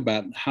could talk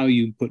about how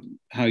you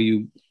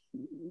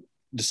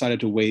decided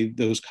to weigh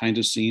those kinds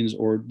of scenes,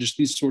 or just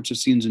these sorts of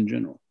scenes in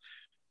general,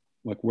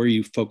 like where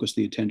you focus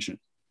the attention.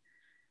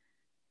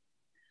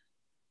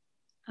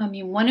 I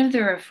mean, one of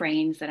the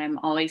refrains that I'm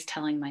always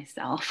telling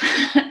myself,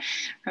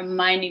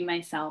 reminding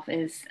myself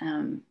is,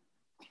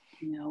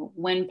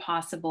 when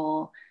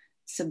possible,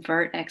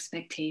 subvert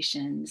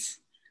expectations,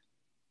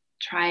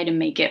 try to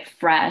make it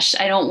fresh.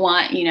 I don't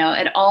want,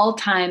 at all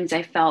times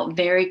I felt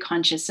very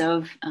conscious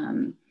of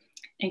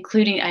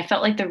I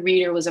felt like the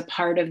reader was a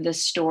part of the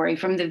story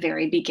from the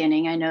very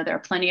beginning. I know there are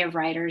plenty of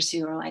writers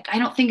who are like, I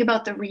don't think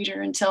about the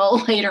reader until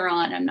later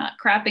on. I'm not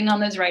crapping on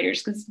those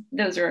writers because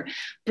those are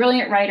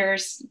brilliant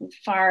writers,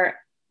 far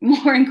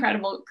more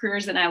incredible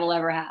careers than I will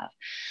ever have.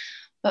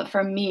 But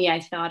for me, I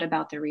thought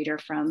about the reader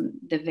from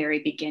the very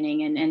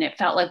beginning, and it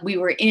felt like we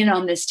were in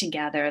on this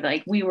together.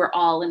 Like we were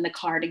all in the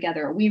car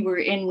together. We were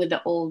in with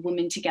the old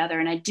woman together.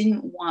 And I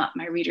didn't want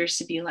my readers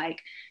to be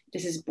like,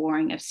 this is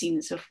boring, I've seen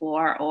this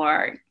before,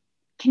 or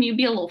can you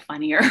be a little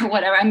funnier or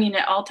whatever. I mean,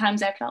 at all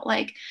times I felt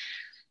like,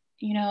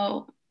 you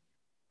know,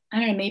 I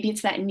don't know, maybe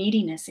it's that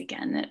neediness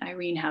again that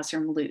Irene has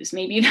from Lose.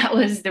 Maybe that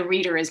was the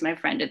reader as my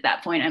friend at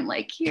that point. I'm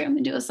like, here, I'm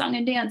gonna do a song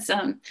and dance.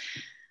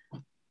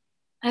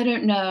 I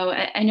don't know.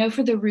 I know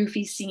for the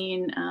roofie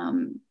scene,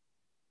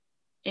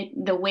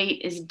 the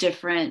weight is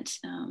different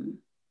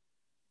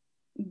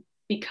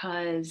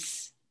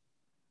because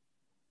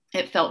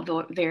it felt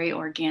very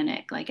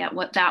organic. Like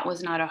that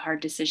was not a hard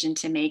decision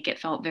to make. It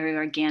felt very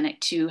organic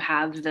to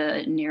have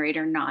the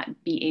narrator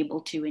not be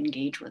able to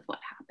engage with what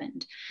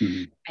happened.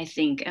 Mm-hmm. I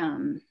think,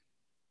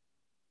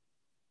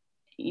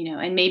 you know,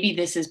 and maybe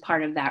this is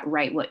part of that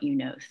write what you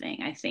know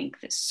thing. I think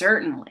that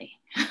certainly,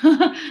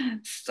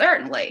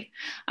 certainly,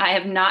 I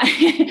have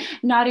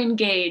not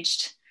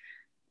engaged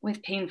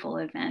with painful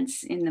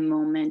events in the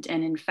moment.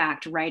 And in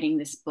fact, writing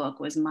this book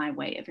was my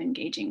way of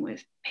engaging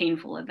with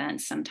painful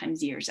events,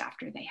 sometimes years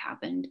after they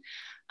happened,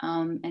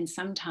 and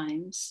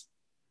sometimes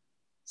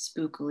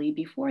spookily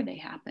before they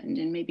happened.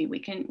 And maybe we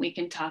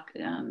can talk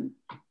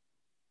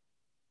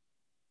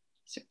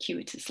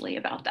circuitously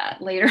about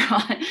that later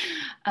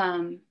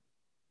on.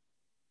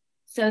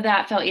 So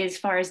that felt, as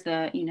far as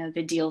the, you know,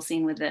 the deal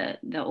scene with the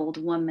old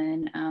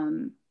woman,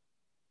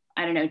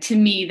 I don't know, to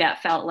me,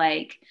 that felt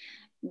like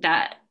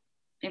that.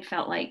 It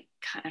felt like,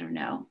 I don't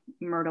know,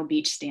 Myrtle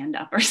Beach stand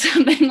up or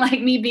something, like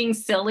me being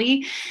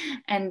silly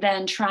and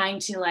then trying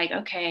to like,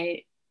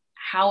 okay,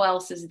 how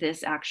else is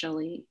this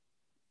actually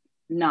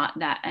not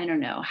that? I don't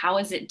know. How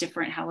is it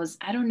different?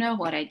 I don't know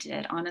what I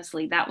did.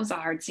 Honestly, that was a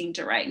hard scene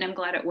to write, and I'm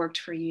glad it worked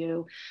for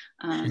you.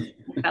 It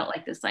felt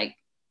like this like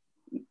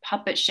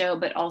puppet show,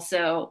 but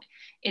also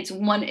it's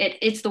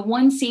the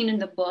one scene in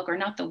the book, or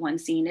not the one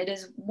scene. It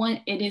is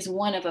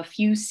one of a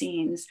few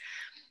scenes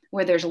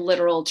where there's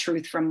literal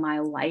truth from my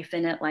life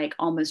in it, like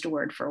almost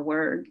word for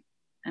word.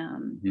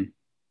 Mm-hmm.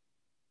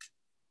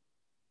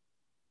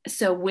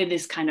 So with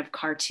this kind of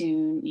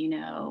cartoon, you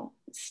know,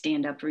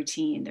 stand-up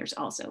routine, there's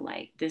also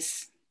like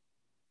this,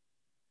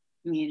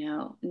 you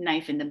know,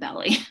 knife in the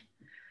belly.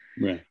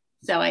 Right.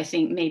 So I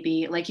think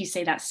maybe, like you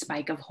say, that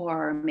spike of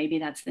horror, maybe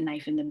that's the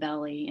knife in the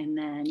belly. And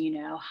then, you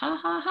know, ha,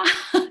 ha,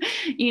 ha,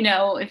 you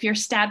know, if you're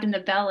stabbed in the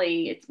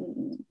belly, it's,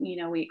 you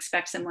know, we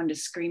expect someone to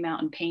scream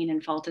out in pain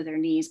and fall to their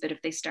knees. But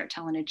if they start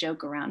telling a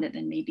joke around it,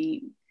 then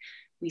maybe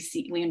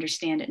we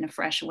understand it in a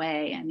fresh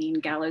way. I mean,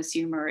 gallows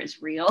humor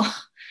is real.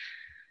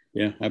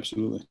 Yeah,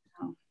 absolutely.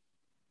 So,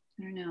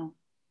 I don't know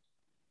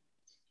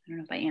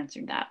if I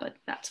answered that, but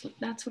that's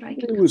what I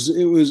get. It was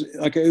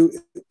like,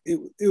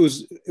 it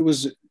was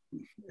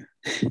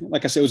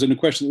like I said, it was a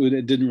question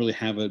that didn't really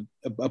have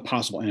a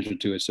possible answer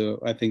to it.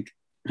 So I think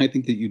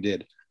that you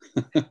did.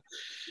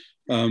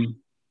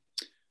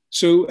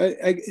 So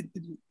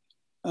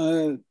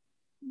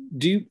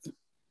do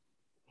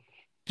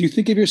you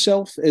think of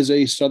yourself as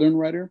a Southern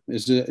writer?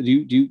 Do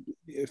you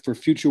for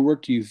future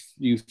work, do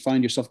you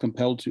find yourself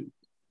compelled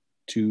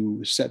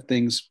to set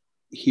things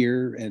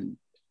here? And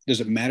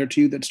does it matter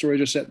to you that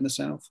stories are set in the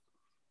South?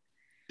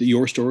 That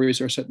your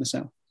stories are set in the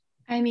South?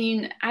 I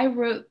mean,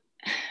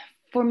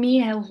 for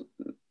me,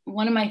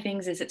 one of my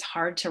things is it's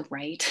hard to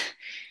write,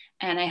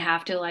 and I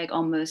have to like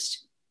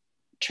almost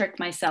trick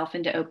myself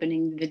into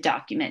opening the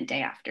document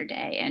day after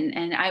day.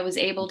 And I was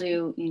able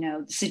to, you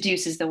know,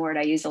 seduce is the word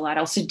I use a lot.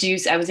 I was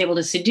able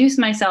to seduce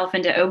myself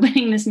into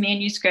opening this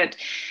manuscript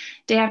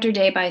day after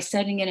day by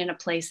setting it in a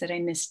place that I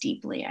miss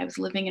deeply. I was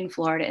living in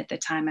Florida at the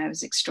time. I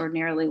was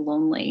extraordinarily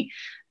lonely.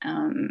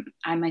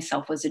 I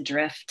myself was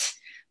adrift.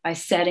 By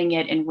setting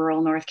it in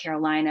rural North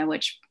Carolina,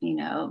 which, you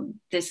know,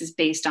 this is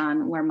based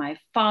on where my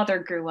father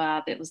grew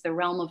up. It was the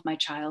realm of my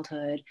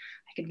childhood.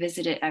 I could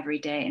visit it every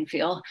day and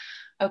feel,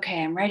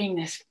 okay, I'm writing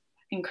this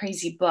fucking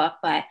crazy book,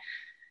 but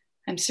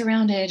I'm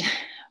surrounded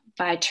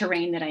by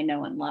terrain that I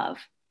know and love.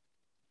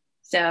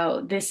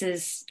 So this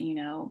is, you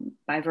know,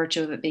 by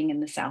virtue of it being in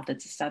the South,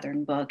 it's a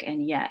Southern book.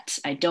 And yet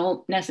I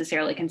don't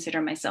necessarily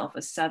consider myself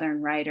a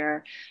Southern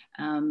writer.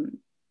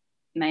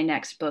 My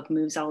next book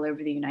moves all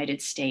over the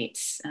United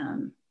States.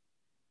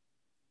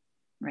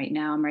 Right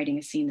now I'm writing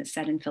a scene that's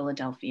set in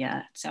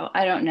Philadelphia. So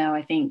I don't know.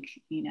 I think,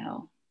 you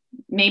know,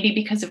 maybe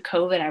because of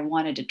COVID, I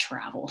wanted to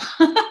travel.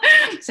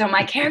 So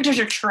my characters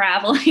are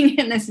traveling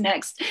in this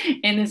next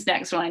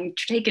one,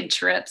 taking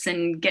trips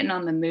and getting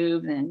on the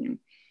move and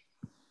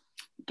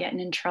getting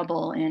in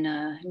trouble in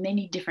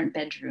many different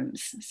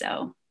bedrooms.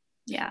 So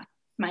yeah,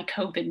 my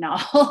COVID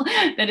novel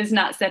that is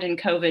not set in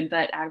COVID,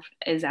 but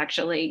is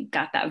actually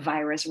got that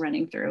virus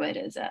running through it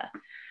is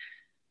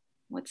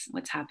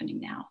what's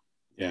happening now.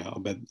 Yeah, I'll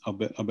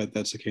bet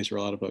that's the case for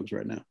a lot of folks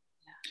right now.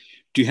 Yeah.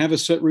 Do you have a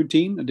set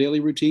routine, a daily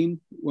routine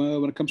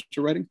when it comes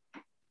to writing?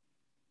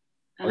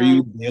 Are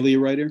you a daily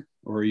writer,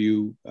 or are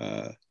you?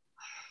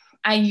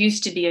 I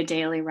used to be a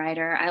daily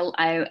writer.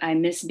 I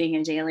miss being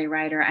a daily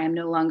writer. I am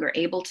no longer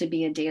able to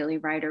be a daily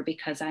writer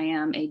because I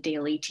am a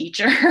daily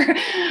teacher.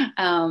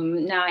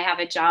 Now I have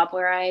a job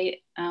where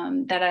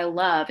that I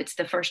love. It's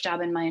the first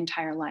job in my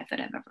entire life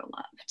that I've ever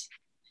loved.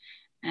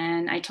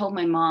 And I told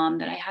my mom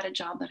that I had a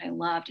job that I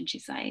loved, and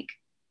she's like,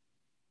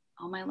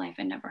 all my life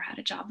I never had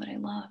a job that I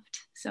loved.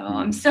 So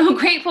I'm so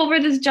grateful for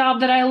this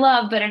job that I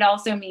love, but it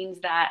also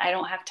means that I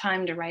don't have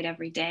time to write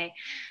every day.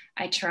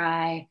 I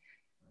try.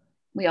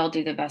 We all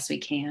do the best we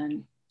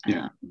can.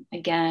 Yeah.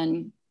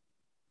 Again,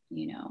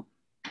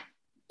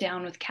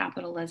 down with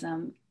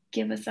capitalism.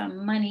 Give us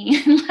some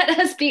money and let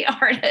us be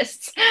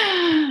artists.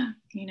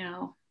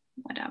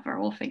 Whatever.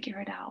 We'll figure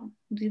it out.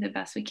 We'll do the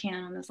best we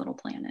can on this little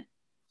planet.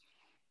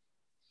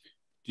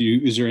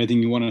 Is there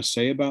anything you want to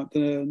say about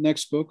the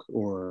next book,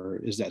 or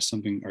is that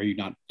something, are you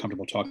not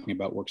comfortable talking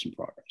about works in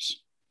progress?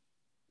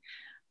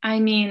 I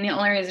mean, the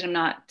only reason I'm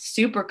not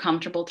super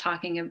comfortable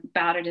talking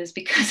about it is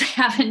because I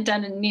haven't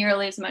done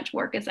nearly as much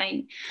work as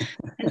I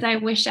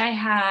wish I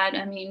had.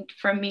 I mean,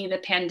 for me, the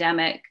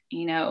pandemic,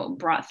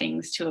 brought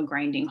things to a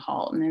grinding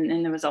halt. And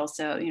then there was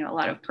also, a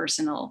lot of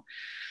personal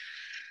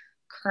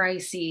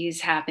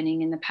crises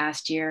happening in the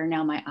past year.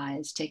 Now my eye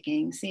is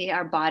ticking. See,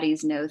 our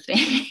bodies know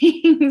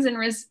things and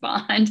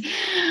respond.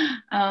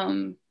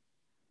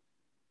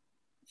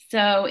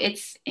 So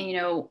it's,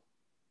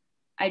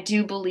 I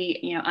do believe,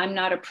 I'm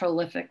not a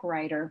prolific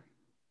writer.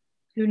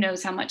 Who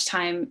knows how much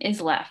time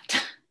is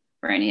left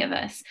for any of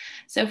us.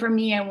 So for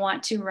me, I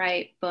want to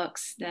write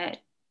books that,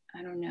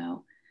 I don't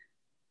know,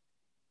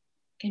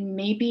 can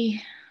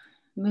maybe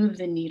move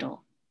the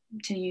needle,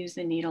 to use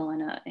the needle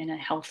in a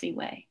healthy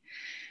way.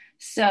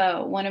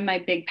 So one of my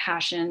big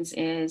passions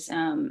is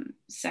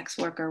sex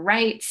worker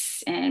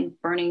rights and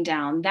burning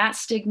down that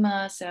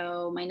stigma.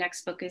 So my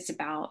next book is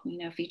about,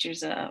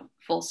 features a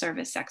full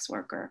service sex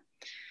worker.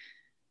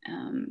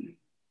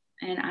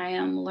 And I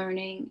am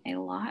learning a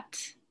lot,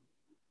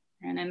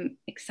 and I'm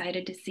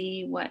excited to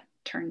see what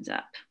turns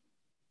up.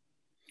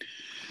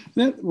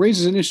 That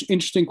raises an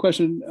interesting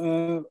question,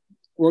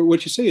 or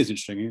what you say is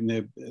interesting, and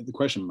the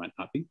question might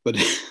not be, but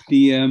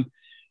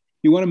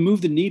you want to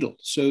move the needle.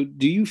 So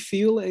do you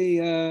feel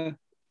a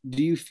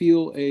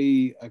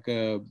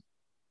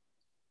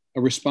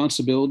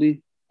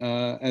responsibility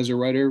as a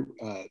writer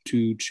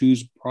to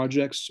choose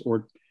projects,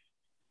 or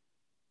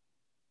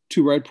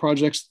to write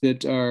projects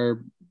that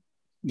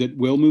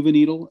will move a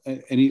needle,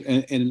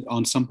 and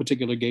on some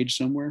particular gauge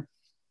somewhere?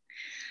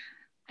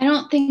 I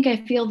don't think I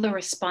feel the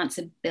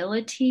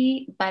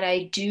responsibility, but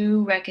I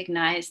do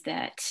recognize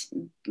that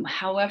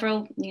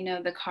however,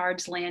 the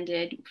cards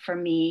landed for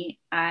me,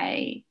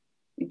 I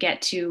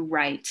get to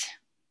write.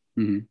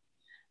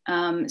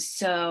 Mm-hmm.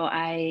 So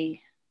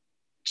I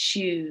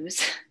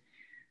choose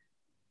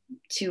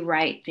to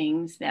write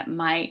things that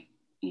might,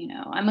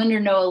 I'm under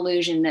no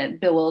illusion that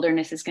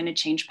Bewilderness is going to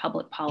change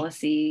public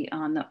policy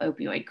on the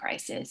opioid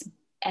crisis.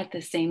 At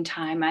the same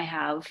time, I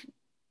have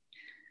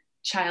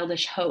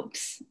childish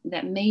hopes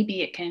that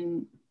maybe it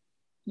can,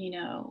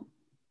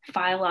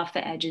 file off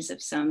the edges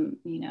of some,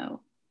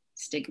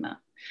 stigma.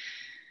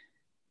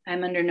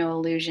 I'm under no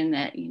illusion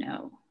that,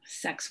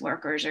 sex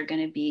workers are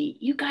going to be,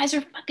 you guys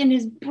are fucking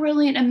as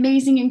brilliant,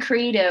 amazing, and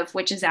creative,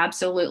 which is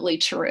absolutely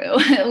true.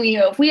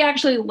 If we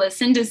actually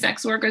listened to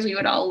sex workers, we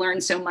would all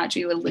learn so much,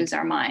 we would lose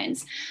our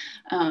minds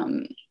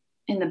in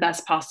the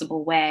best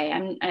possible way.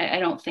 I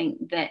don't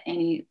think that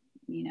any,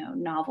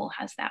 novel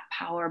has that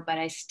power, but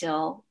I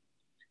still,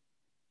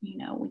 we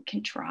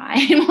can try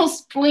and we'll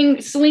swing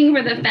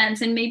for the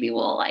fence, and maybe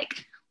we'll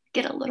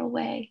get a little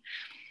way.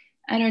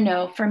 I don't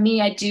know. For me,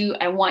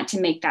 I want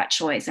to make that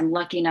choice. I'm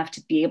lucky enough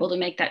to be able to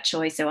make that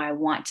choice. So I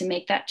want to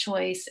make that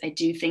choice. I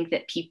do think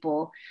that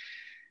people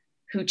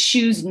who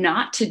choose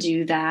not to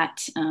do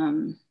that,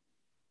 I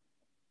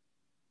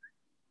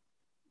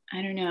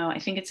don't know. I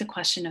think it's a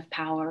question of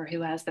power.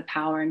 Who has the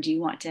power, and do you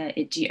want to,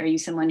 are you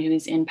someone who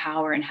is in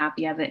power and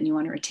happy of it and you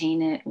want to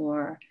retain it?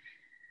 Or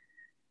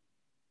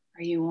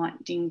are you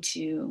wanting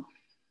to,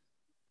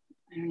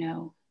 I don't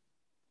know,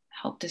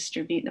 help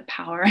distribute the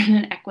power in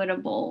an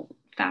equitable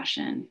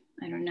fashion?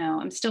 I don't know.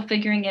 I'm still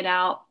figuring it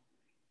out,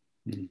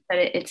 but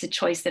it's a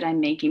choice that I'm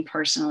making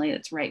personally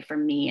that's right for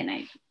me. And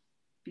I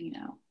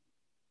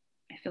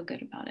feel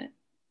good about it.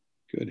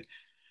 Good.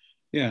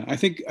 Yeah, I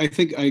think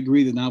I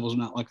agree that novels are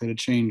not likely to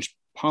change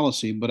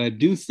policy, but I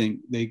do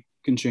think they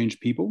can change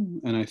people.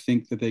 And I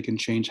think that they can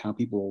change how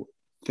people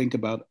think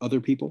about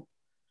other people.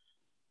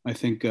 I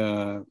think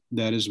that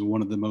is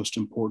one of the most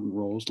important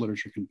roles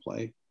literature can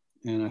play.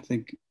 And I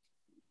think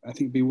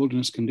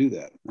Bewilderness can do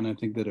that. And I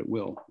think that it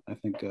will. I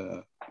think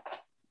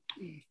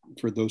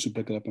for those who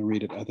pick it up and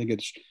read it, I think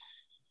it's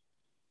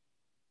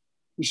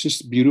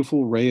just a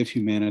beautiful ray of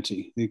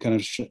humanity. It kind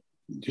of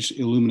just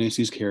illuminates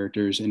these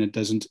characters, and it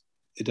doesn't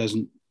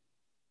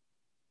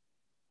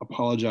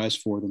apologize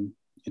for them.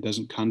 It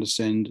doesn't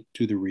condescend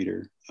to the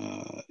reader.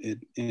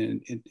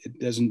 It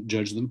doesn't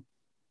judge them,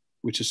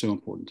 which is so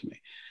important to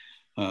me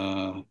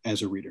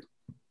as a reader.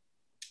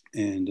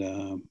 And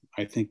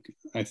I think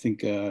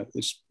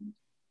it's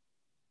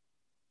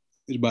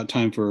it's about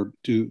time to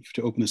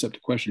open this up to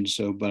questions.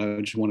 So, but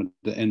I just wanted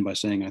to end by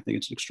saying I think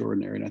it's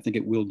extraordinary, and I think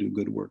it will do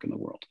good work in the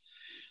world.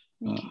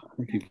 I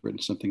think you've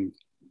written something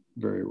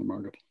very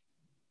remarkable.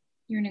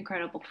 You're an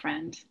incredible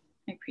friend.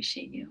 I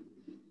appreciate you.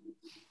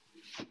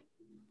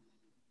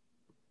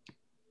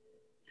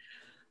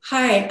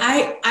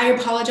 Hi, I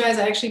apologize.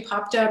 I actually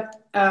popped up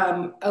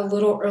a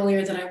little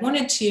earlier than I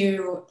wanted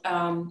to.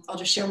 I'll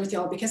just share with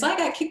y'all because I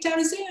got kicked out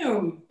of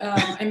Zoom.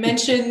 I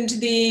mentioned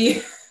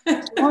the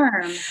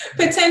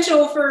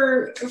potential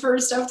for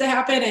stuff to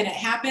happen, and it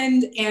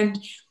happened.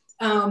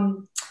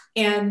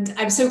 And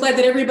I'm so glad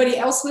that everybody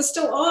else was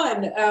still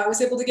on. I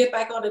was able to get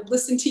back on and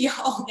listen to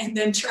y'all and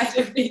then try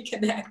to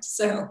reconnect.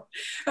 So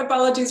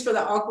apologies for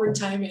the awkward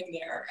timing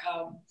there.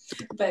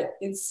 But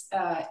it's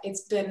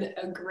been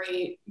a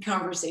great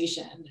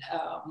conversation.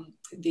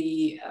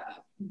 The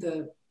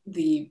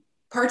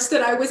parts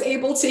that I was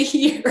able to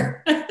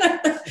hear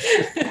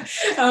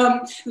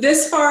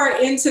this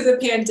far into the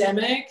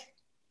pandemic,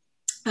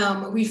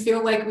 we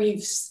feel like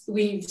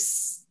we've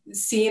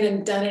seen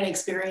and done and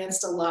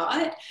experienced a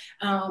lot,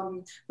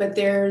 but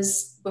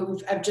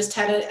I've just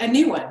had a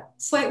new one,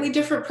 slightly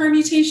different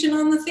permutation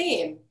on the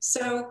theme.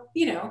 So,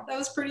 that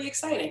was pretty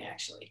exciting,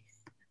 actually.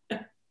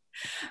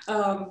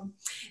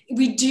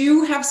 We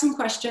do have some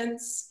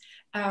questions,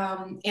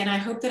 and I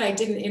hope that I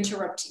didn't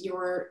interrupt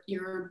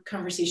your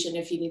conversation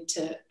if you need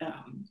to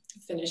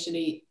finish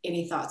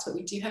any thoughts, but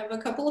we do have a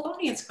couple of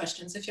audience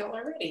questions if y'all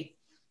are ready.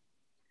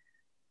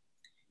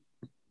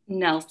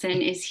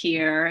 Nelson is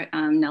here.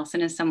 Nelson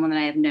is someone that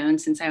I have known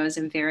since I was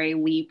a very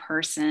wee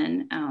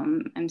person.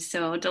 I'm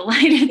so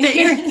delighted that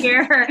you're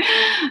here.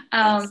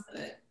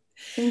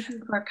 Thank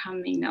you for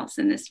coming,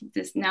 Nelson.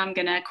 This now I'm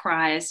gonna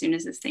cry as soon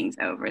as this thing's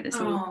over. This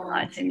means a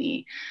lot to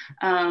me.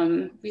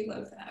 We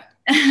love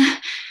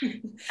that.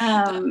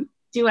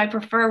 Do I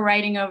prefer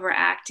writing over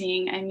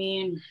acting? I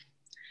mean,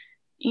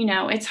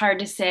 it's hard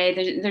to say.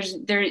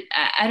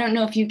 I don't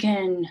know if you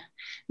can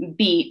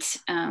beat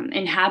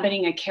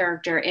inhabiting a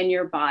character in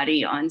your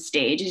body on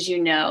stage. As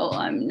you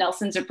know,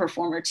 Nelson's a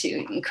performer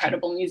too,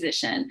 incredible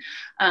musician.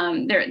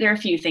 There are a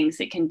few things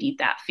that can beat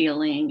that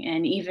feeling.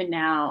 And even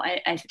now,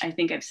 I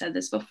think I've said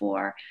this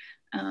before,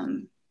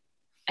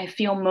 I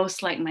feel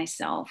most like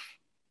myself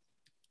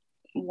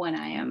when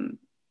I am,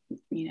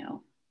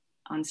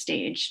 on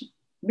stage,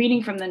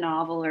 reading from the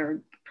novel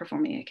or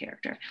performing a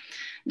character.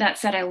 That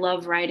said, I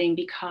love writing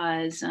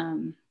because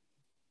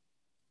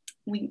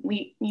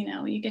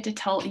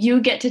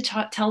you get to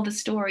tell the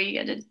story,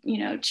 you get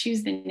to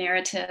choose the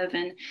narrative,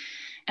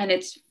 and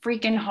it's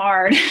freaking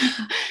hard.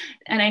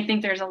 And I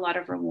think there's a lot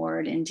of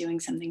reward in doing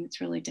something that's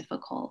really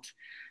difficult.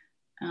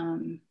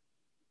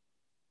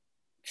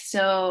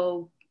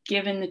 So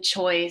given the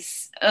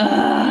choice,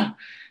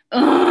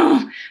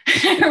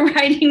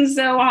 writing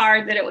so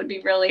hard that it would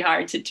be really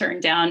hard to turn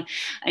down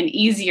an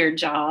easier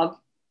job.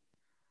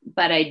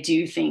 But I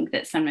do think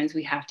that sometimes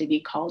we have to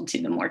be called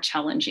to the more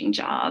challenging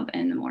job,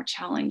 and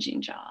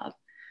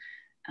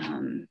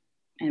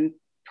and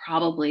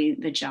probably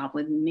the job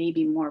with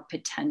maybe more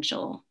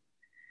potential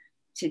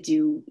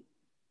to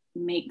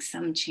make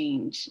some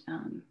change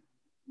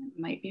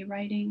might be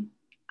writing.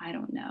 I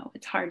don't know.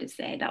 It's hard to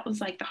say. That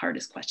was like the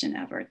hardest question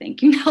ever.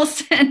 Thank you,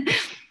 Nelson.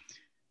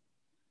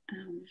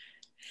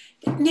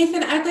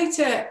 Nathan, I'd like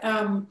to,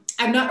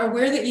 I'm not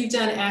aware that you've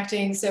done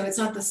acting, so it's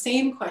not the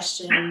same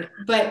question,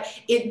 but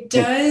it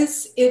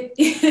does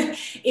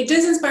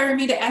inspire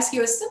me to ask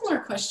you a similar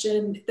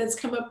question that's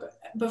come up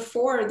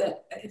before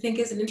that I think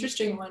is an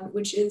interesting one,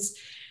 which is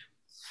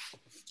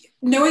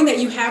knowing that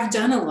you have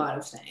done a lot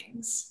of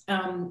things,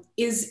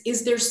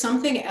 is there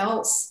something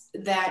else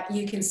that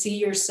you can see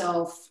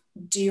yourself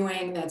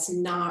doing that's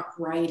not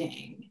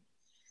writing,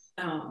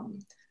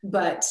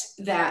 but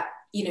that,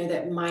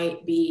 that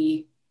might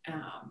be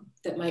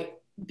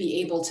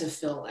able to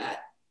fill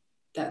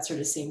that sort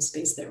of same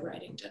space that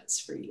writing does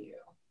for you?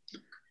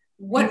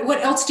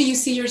 What else do you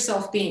see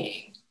yourself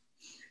being?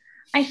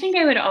 I think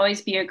I would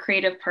always be a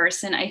creative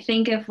person. I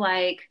think if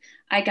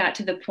I got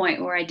to the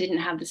point where I didn't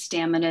have the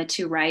stamina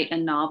to write a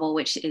novel,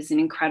 which is an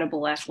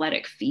incredible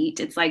athletic feat.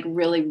 It's like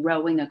really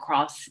rowing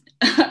across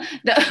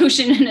the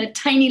ocean in a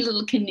tiny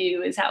little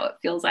canoe is how it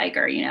feels like,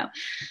 or,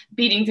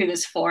 beating through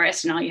this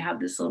forest and all you have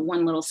this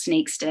one little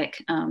snake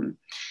stick.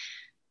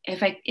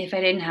 If I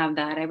didn't have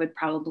that, I would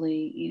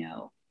probably,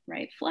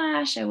 write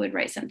flash. I would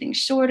write something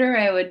shorter.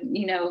 I would,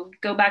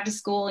 go back to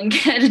school and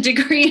get a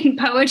degree in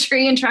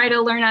poetry and try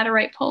to learn how to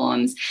write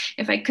poems.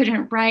 If I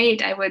couldn't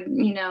write, I would,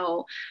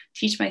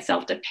 teach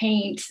myself to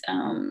paint,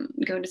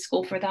 go to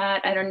school for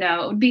that. I don't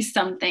know. It would be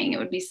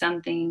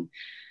something.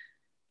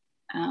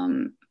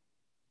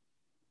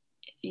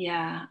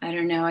 Yeah, I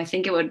don't know. I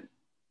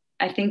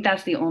think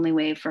that's the only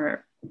way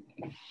for,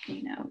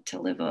 to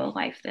live a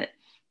life that,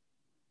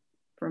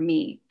 for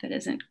me, that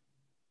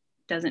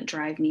doesn't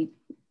drive me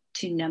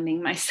to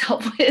numbing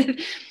myself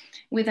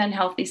with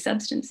unhealthy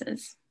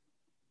substances.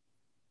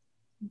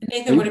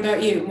 Nathan, what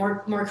about you?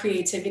 More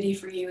creativity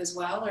for you as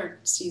well, or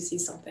do you see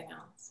something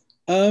else?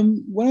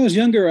 When I was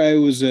younger, I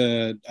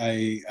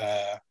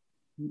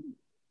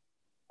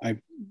I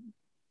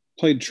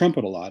played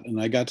trumpet a lot,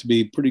 and I got to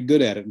be pretty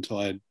good at it until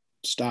I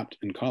stopped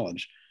in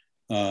college.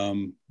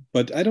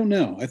 But I don't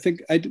know. I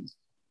think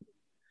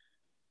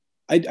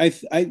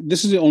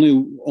this is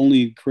the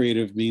only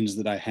creative means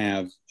that I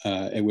have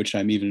at which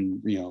I'm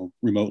even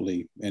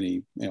remotely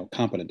any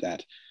competent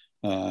at.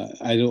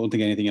 I don't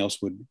think anything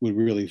else would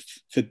really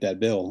fit that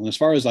bill. And as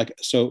far as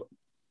so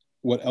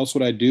what else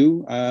would I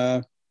do?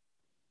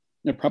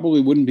 It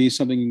probably wouldn't be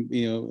something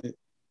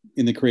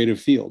in the creative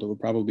field. It would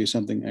probably be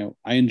something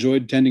I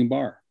enjoyed tending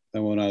bar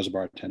when I was a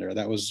bartender.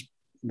 That was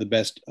the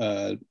best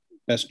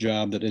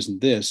job that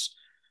isn't this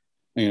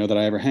that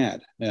I ever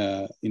had.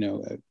 And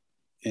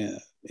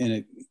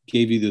it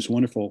gave you this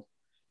wonderful,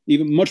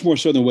 even much more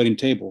so than waiting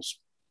tables,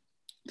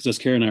 because as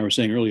Karen and I were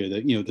saying earlier,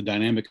 that the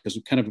dynamic has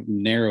kind of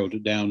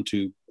narrowed down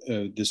to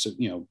this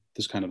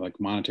kind of like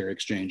monetary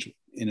exchange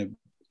in a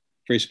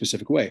very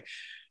specific way.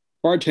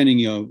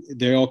 Bartending,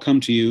 they all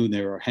come to you,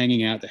 they're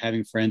hanging out, they're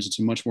having friends. It's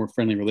a much more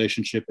friendly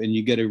relationship, and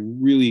you get a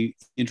really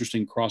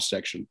interesting cross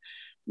section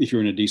if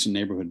you're in a decent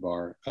neighborhood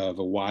bar of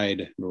a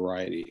wide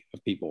variety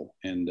of people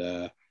and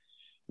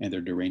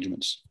their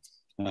derangements.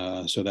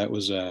 So that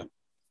was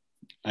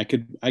I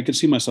could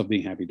see myself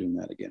being happy doing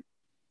that again.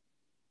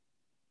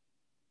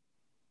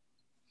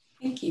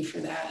 Thank you for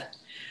that.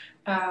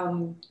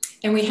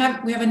 And we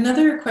have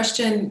another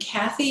question.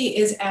 Kathy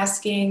is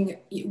asking,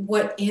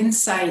 what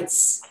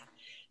insights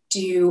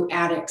do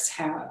addicts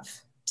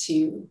have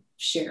to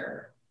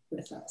share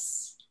with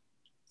us?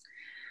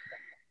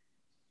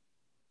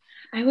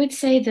 I would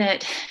say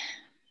that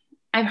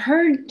I've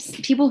heard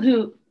people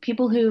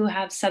who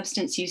have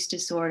substance use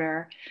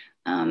disorder,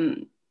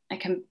 maybe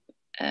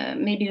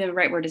the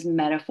right word is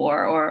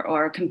metaphor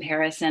or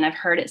comparison. I've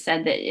heard it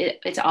said that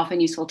it's often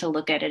useful to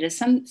look at it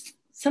as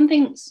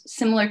something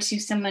similar to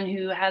someone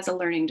who has a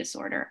learning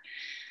disorder.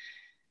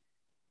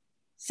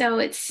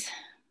 So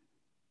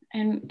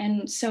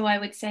so I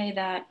would say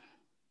that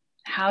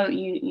how do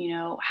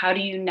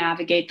you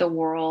navigate the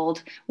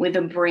world with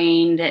a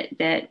brain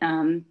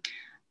that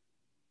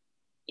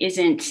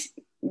isn't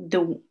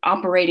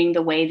operating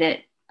the way that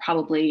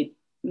probably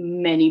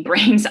many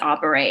brains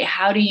operate?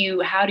 How do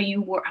you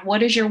work?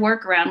 What is your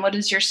workaround? What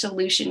is your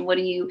solution? What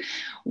do you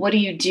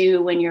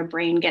do when your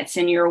brain gets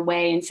in your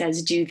way and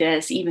says, do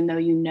this, even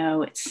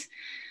though it's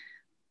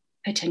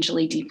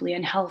potentially deeply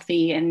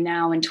unhealthy, and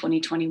now in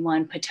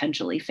 2021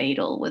 potentially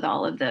fatal with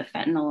all of the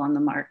fentanyl on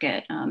the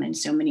market and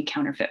so many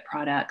counterfeit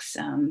products.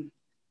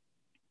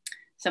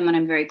 Someone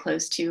I'm very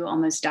close to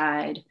almost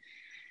died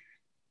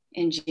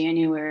in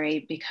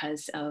January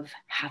because of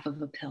half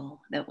of a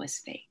pill that was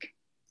fake.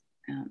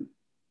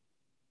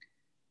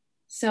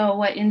 So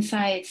what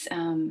insights,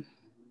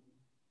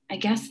 I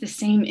guess the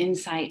same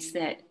insights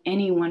that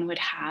anyone would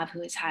have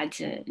who has had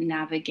to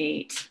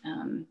navigate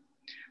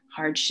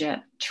hardship,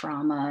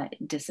 trauma,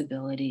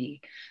 disability.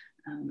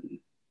 I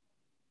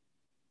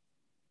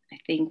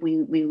think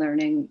we learn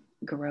and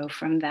grow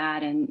from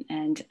that.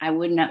 And I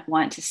would not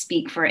want to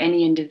speak for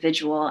any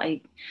individual.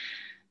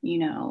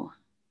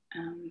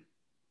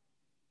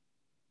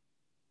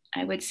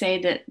 I would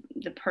say that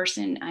the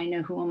person I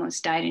know who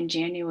almost died in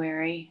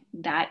January,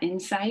 that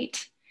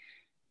insight,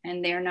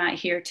 and they're not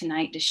here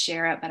tonight to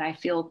share it, but I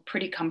feel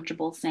pretty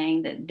comfortable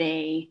saying that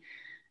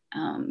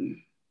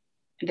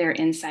their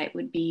insight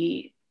would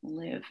be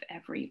live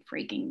every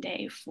freaking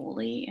day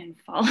fully and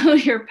follow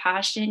your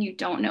passion. You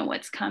don't know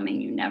what's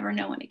coming. You never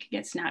know when it could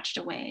get snatched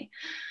away.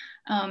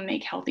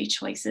 Make healthy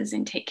choices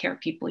and take care of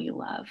people you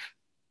love.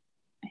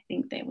 I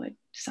think they would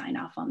sign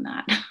off on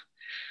that.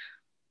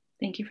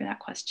 Thank you for that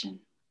question.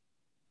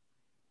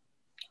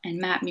 And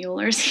Matt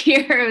Mueller's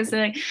here. It was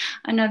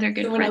another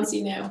good Someone friend. else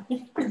you know.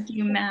 Thank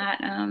you,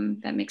 Matt.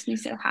 That makes me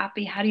so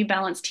happy. How do you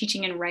balance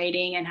teaching and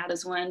writing, and how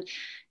does one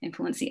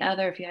influence the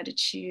other if you had to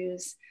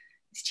choose?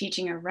 Is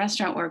teaching or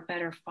restaurant work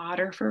better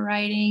fodder for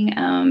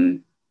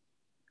writing?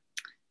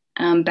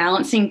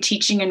 Balancing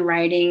teaching and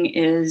writing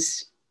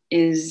is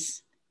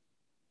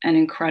an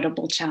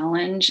incredible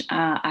challenge.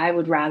 I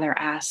would rather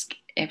ask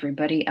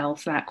everybody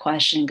else that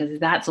question, because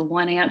that's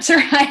one answer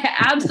I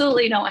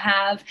absolutely don't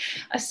have,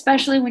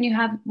 especially when you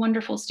have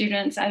wonderful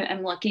students.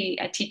 I'm lucky.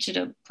 I teach at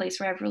a place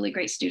where I have really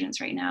great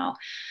students right now.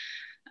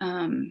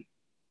 I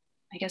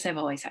guess I've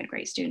always had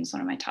great students.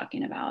 What am I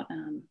talking about?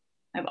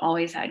 I've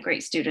always had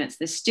great students.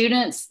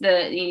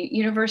 The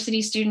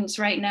university students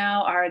right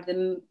now are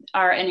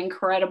an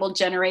incredible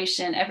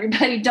generation.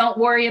 Everybody, don't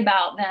worry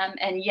about them.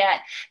 And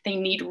yet they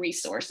need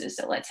resources.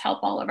 So let's help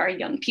all of our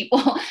young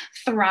people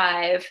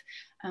thrive.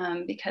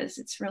 Because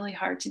it's really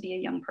hard to be a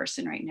young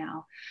person right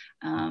now.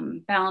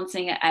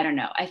 Balancing it, I don't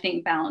know. I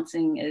think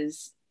balancing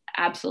is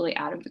absolutely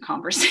out of the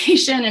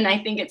conversation. And I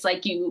think it's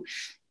like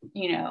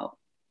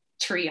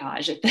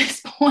triage at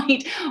this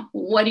point.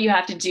 What do you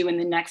have to do in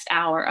the next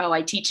hour? Oh,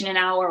 I teach in an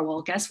hour.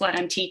 Well, guess what?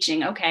 I'm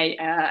teaching. Okay,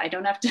 I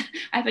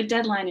have a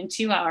deadline in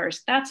 2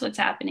 hours. That's what's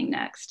happening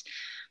next.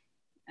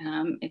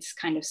 It's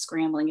kind of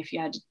scrambling. If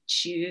you had to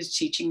choose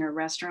teaching or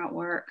restaurant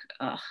work,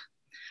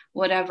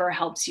 whatever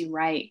helps you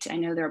write. I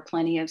know there are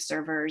plenty of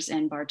servers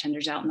and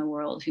bartenders out in the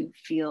world who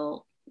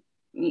feel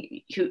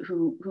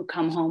who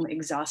come home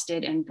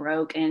exhausted and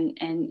broke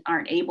and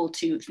aren't able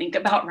to think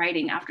about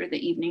writing after the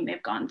evening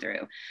they've gone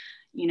through.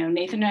 You know,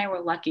 Nathan and I were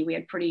lucky. We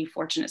had pretty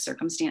fortunate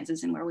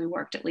circumstances in where we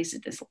worked, at least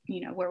at this,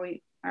 you know, where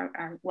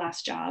our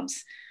last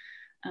jobs.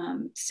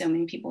 So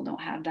many people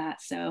don't have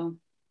that. So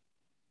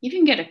you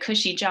can get a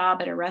cushy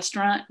job at a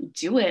restaurant,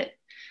 do it.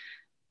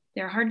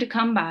 They're hard to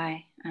come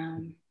by.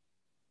 You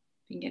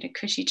can get a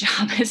cushy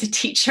job as a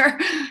teacher,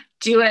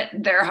 do it.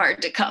 They're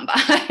hard to come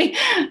by.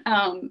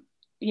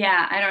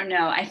 Yeah, I don't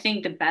know. I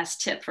think the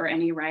best tip for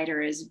any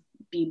writer is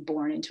be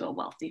born into a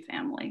wealthy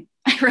family.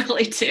 I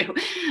really do.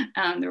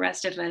 The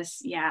rest of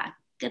us, yeah,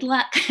 good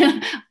luck.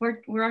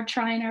 we're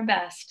trying our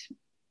best.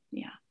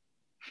 Yeah.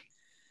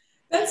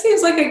 That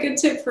seems like a good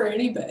tip for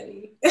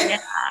anybody. Yeah,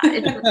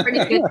 it's a pretty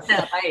good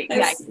tip.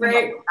 That's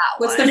right.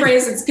 What's the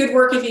phrase? It's good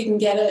work if you can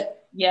get it.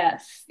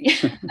 Yes.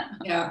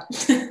 Yeah.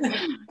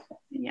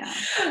 Yeah.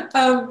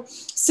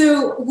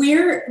 So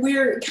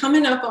we're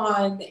coming up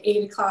on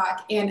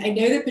 8:00, and I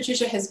know that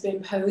Patricia has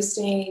been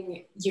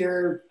posting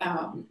your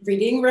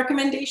reading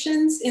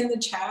recommendations in the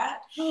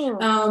chat.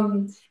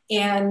 Oh.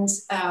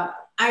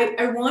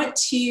 I want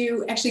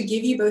to actually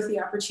give you both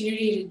the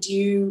opportunity to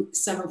do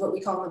some of what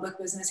we call in the book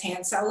business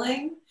hand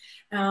selling.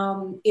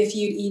 If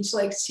you'd each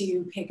like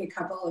to pick a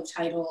couple of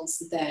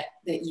titles that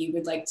you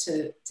would like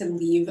to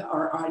leave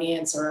our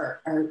audience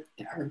or our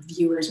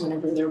viewers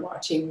whenever they're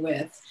watching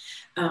with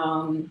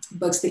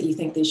books that you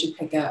think they should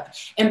pick up.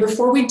 And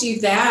before we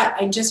do that,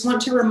 I just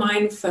want to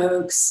remind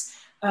folks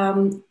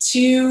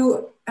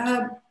to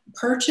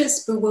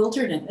purchase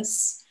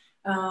Bewilderness.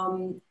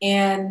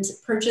 And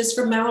purchase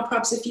from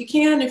Malaprops if you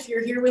can. If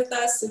you're here with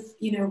us, if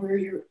you know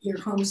we're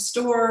your home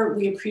store,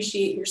 we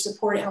appreciate your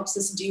support. It helps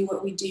us do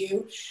what we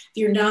do. If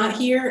you're not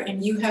here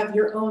and you have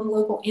your own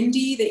local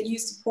indie that you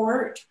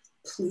support,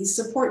 please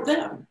support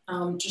them.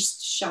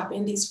 Just shop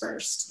indies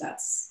first.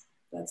 That's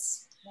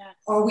yes.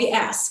 All we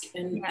ask,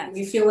 and yes.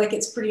 We feel like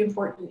it's pretty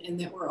important, and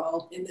that we're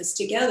all in this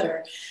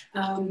together.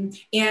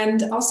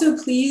 And also,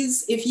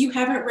 please, if you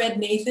haven't read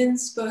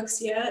Nathan's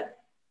books yet,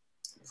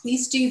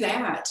 please do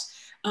that.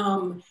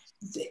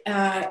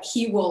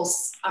 He will,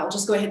 I'll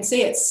just go ahead and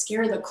say it,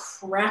 scare the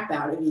crap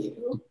out of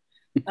you.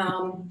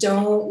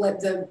 Don't let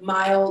the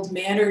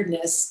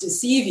mild-manneredness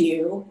deceive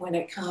you when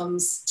it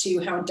comes to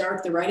how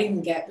dark the writing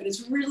can get, but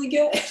it's really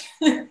good.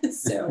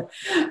 So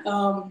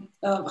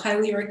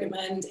highly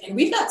recommend. And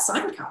we've got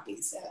signed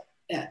copies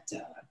at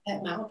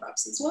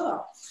Malaprops as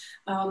well.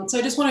 So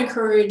I just want to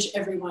encourage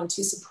everyone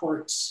to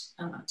support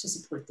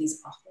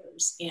these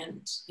authors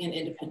and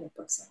independent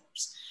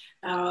booksellers.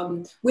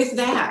 With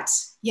that,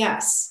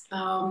 yes,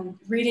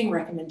 reading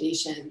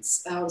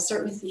recommendations. I'll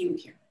start with you,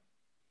 Karen.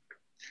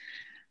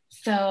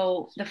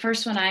 So the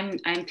first one I'm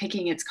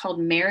picking, it's called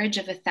Marriage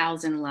of a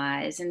Thousand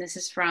Lies, and this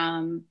is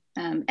from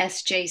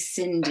S.J.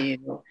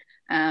 Sindhu.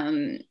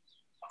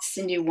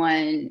 Sindhu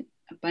won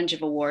a bunch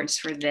of awards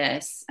for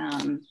this.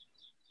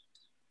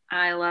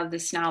 I love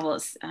this novel.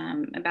 It's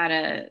about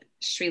a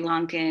Sri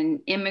Lankan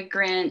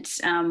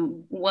immigrant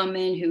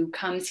woman who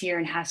comes here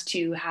and has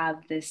to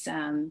have this.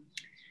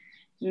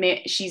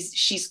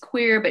 She's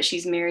queer, but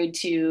she's married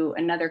to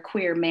another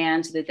queer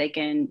man so that they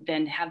can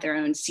then have their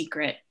own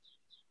secret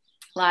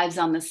lives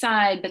on the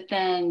side. But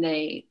then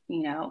they,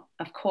 you know,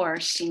 of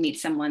course, she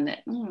meets someone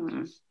that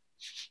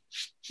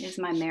is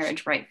my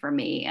marriage right for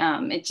me?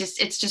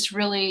 It's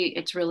really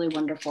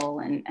wonderful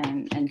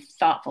and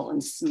thoughtful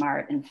and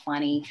smart and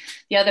funny.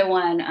 The other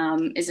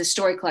one is a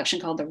story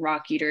collection called The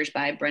Rock Eaters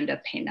by Brenda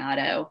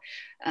Penato.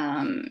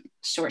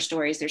 Short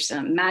stories. There's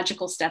some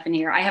magical stuff in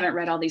here. I haven't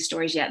read all these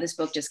stories yet. This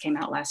book just came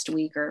out last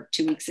week or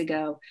 2 weeks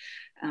ago.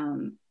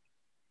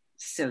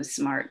 So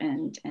smart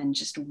and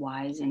just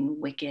wise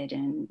and wicked.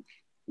 And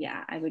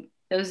yeah,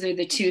 those are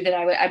the two that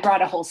I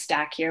brought a whole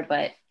stack here,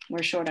 but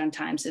we're short on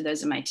time. So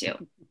those are my two.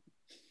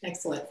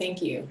 Excellent.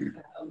 Thank you.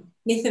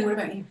 Nathan, what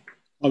about you?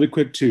 I'll be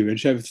quick too. And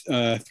I have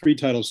three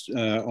titles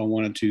I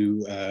wanted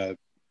to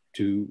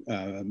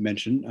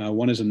mention.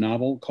 One is a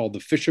novel called The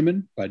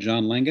Fisherman by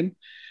John Langan.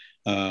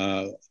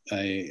 All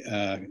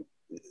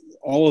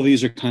of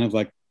these are kind of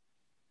like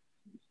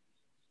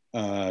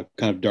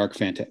dark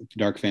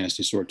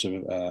fantasy sorts of,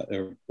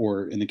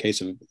 or in the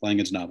case of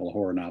Langan's novel, a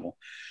horror novel,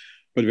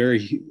 but very,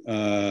 he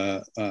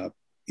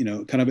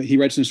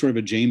writes in sort of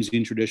a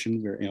Jamesian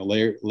tradition, where,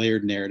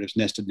 layered narratives,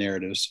 nested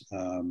narratives,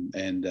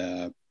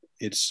 and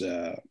it's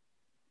a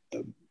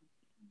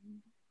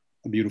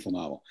beautiful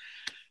novel.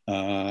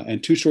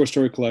 And two short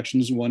story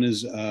collections. One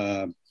is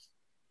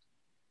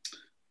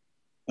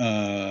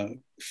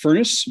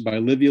Furnace by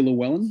Livia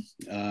Llewellyn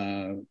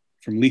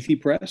from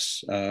Lethe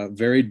Press.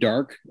 Very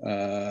dark.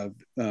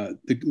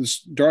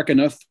 It's dark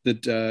enough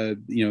that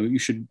you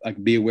should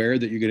be aware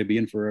that you're going to be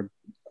in for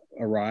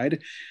a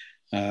ride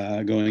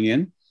going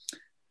in.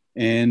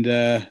 And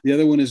the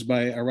other one is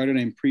by a writer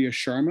named Priya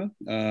Sharma,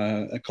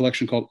 a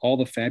collection called All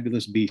the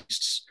Fabulous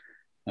Beasts,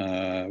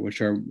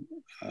 which are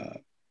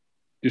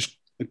just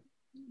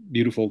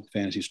beautiful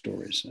fantasy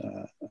stories.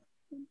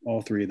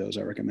 All three of those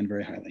I recommend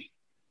very highly.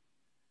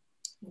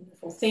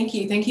 Wonderful. Thank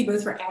you. Thank you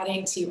both for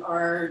adding to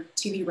our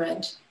to be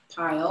read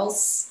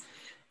piles.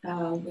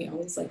 We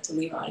always like to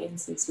leave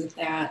audiences with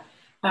that.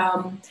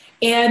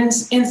 And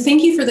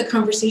thank you for the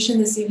conversation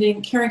this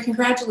evening. Karen,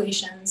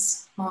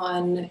 congratulations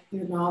on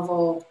your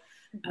novel.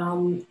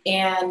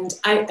 And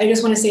I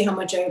just want to say how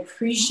much I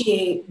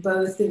appreciate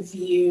both of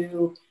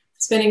you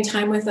spending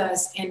time with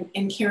us,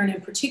 and Karen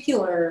in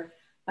particular,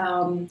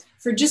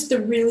 for just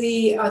the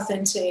really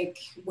authentic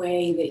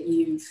way that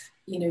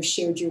you've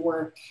shared your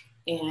work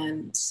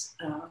and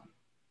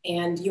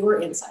your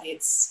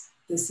insights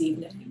this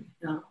evening.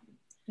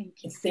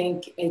 Thank you.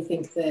 I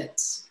think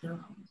that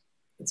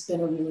it's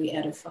been a really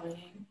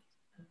edifying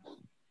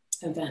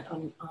event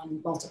on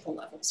multiple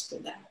levels for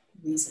that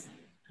reason.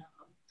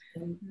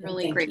 I'm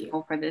really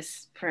grateful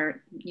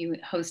for you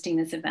hosting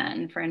this event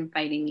and for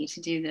inviting me to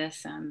do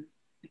this. I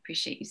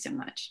appreciate you so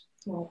much.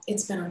 Well,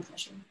 it's been our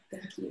pleasure.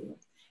 Thank you.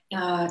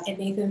 And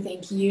Nathan,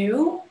 thank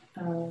you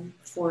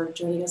for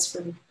joining us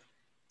from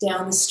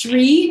down the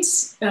street,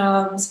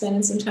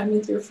 spending some time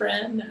with your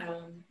friend.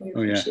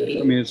 Oh yeah,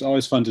 I mean, it's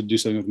always fun to do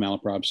something with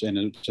Malaprops, and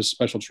it's just a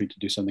special treat to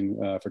do something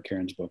for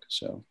Karen's book.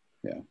 So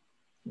yeah.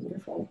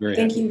 Wonderful. Very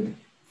Thank happy. you.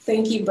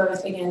 Thank you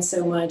both again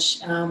so much.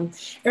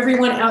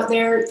 Everyone out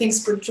there,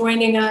 thanks for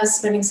joining us,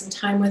 spending some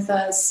time with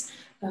us.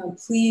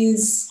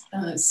 Please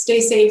stay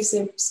safe,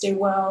 stay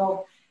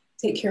well,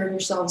 take care of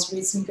yourselves,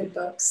 read some good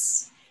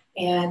books.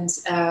 And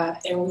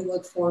we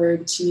look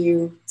forward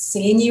to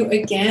seeing you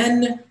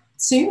again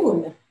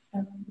soon.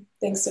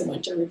 Thanks so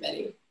much,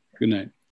 everybody. Good night.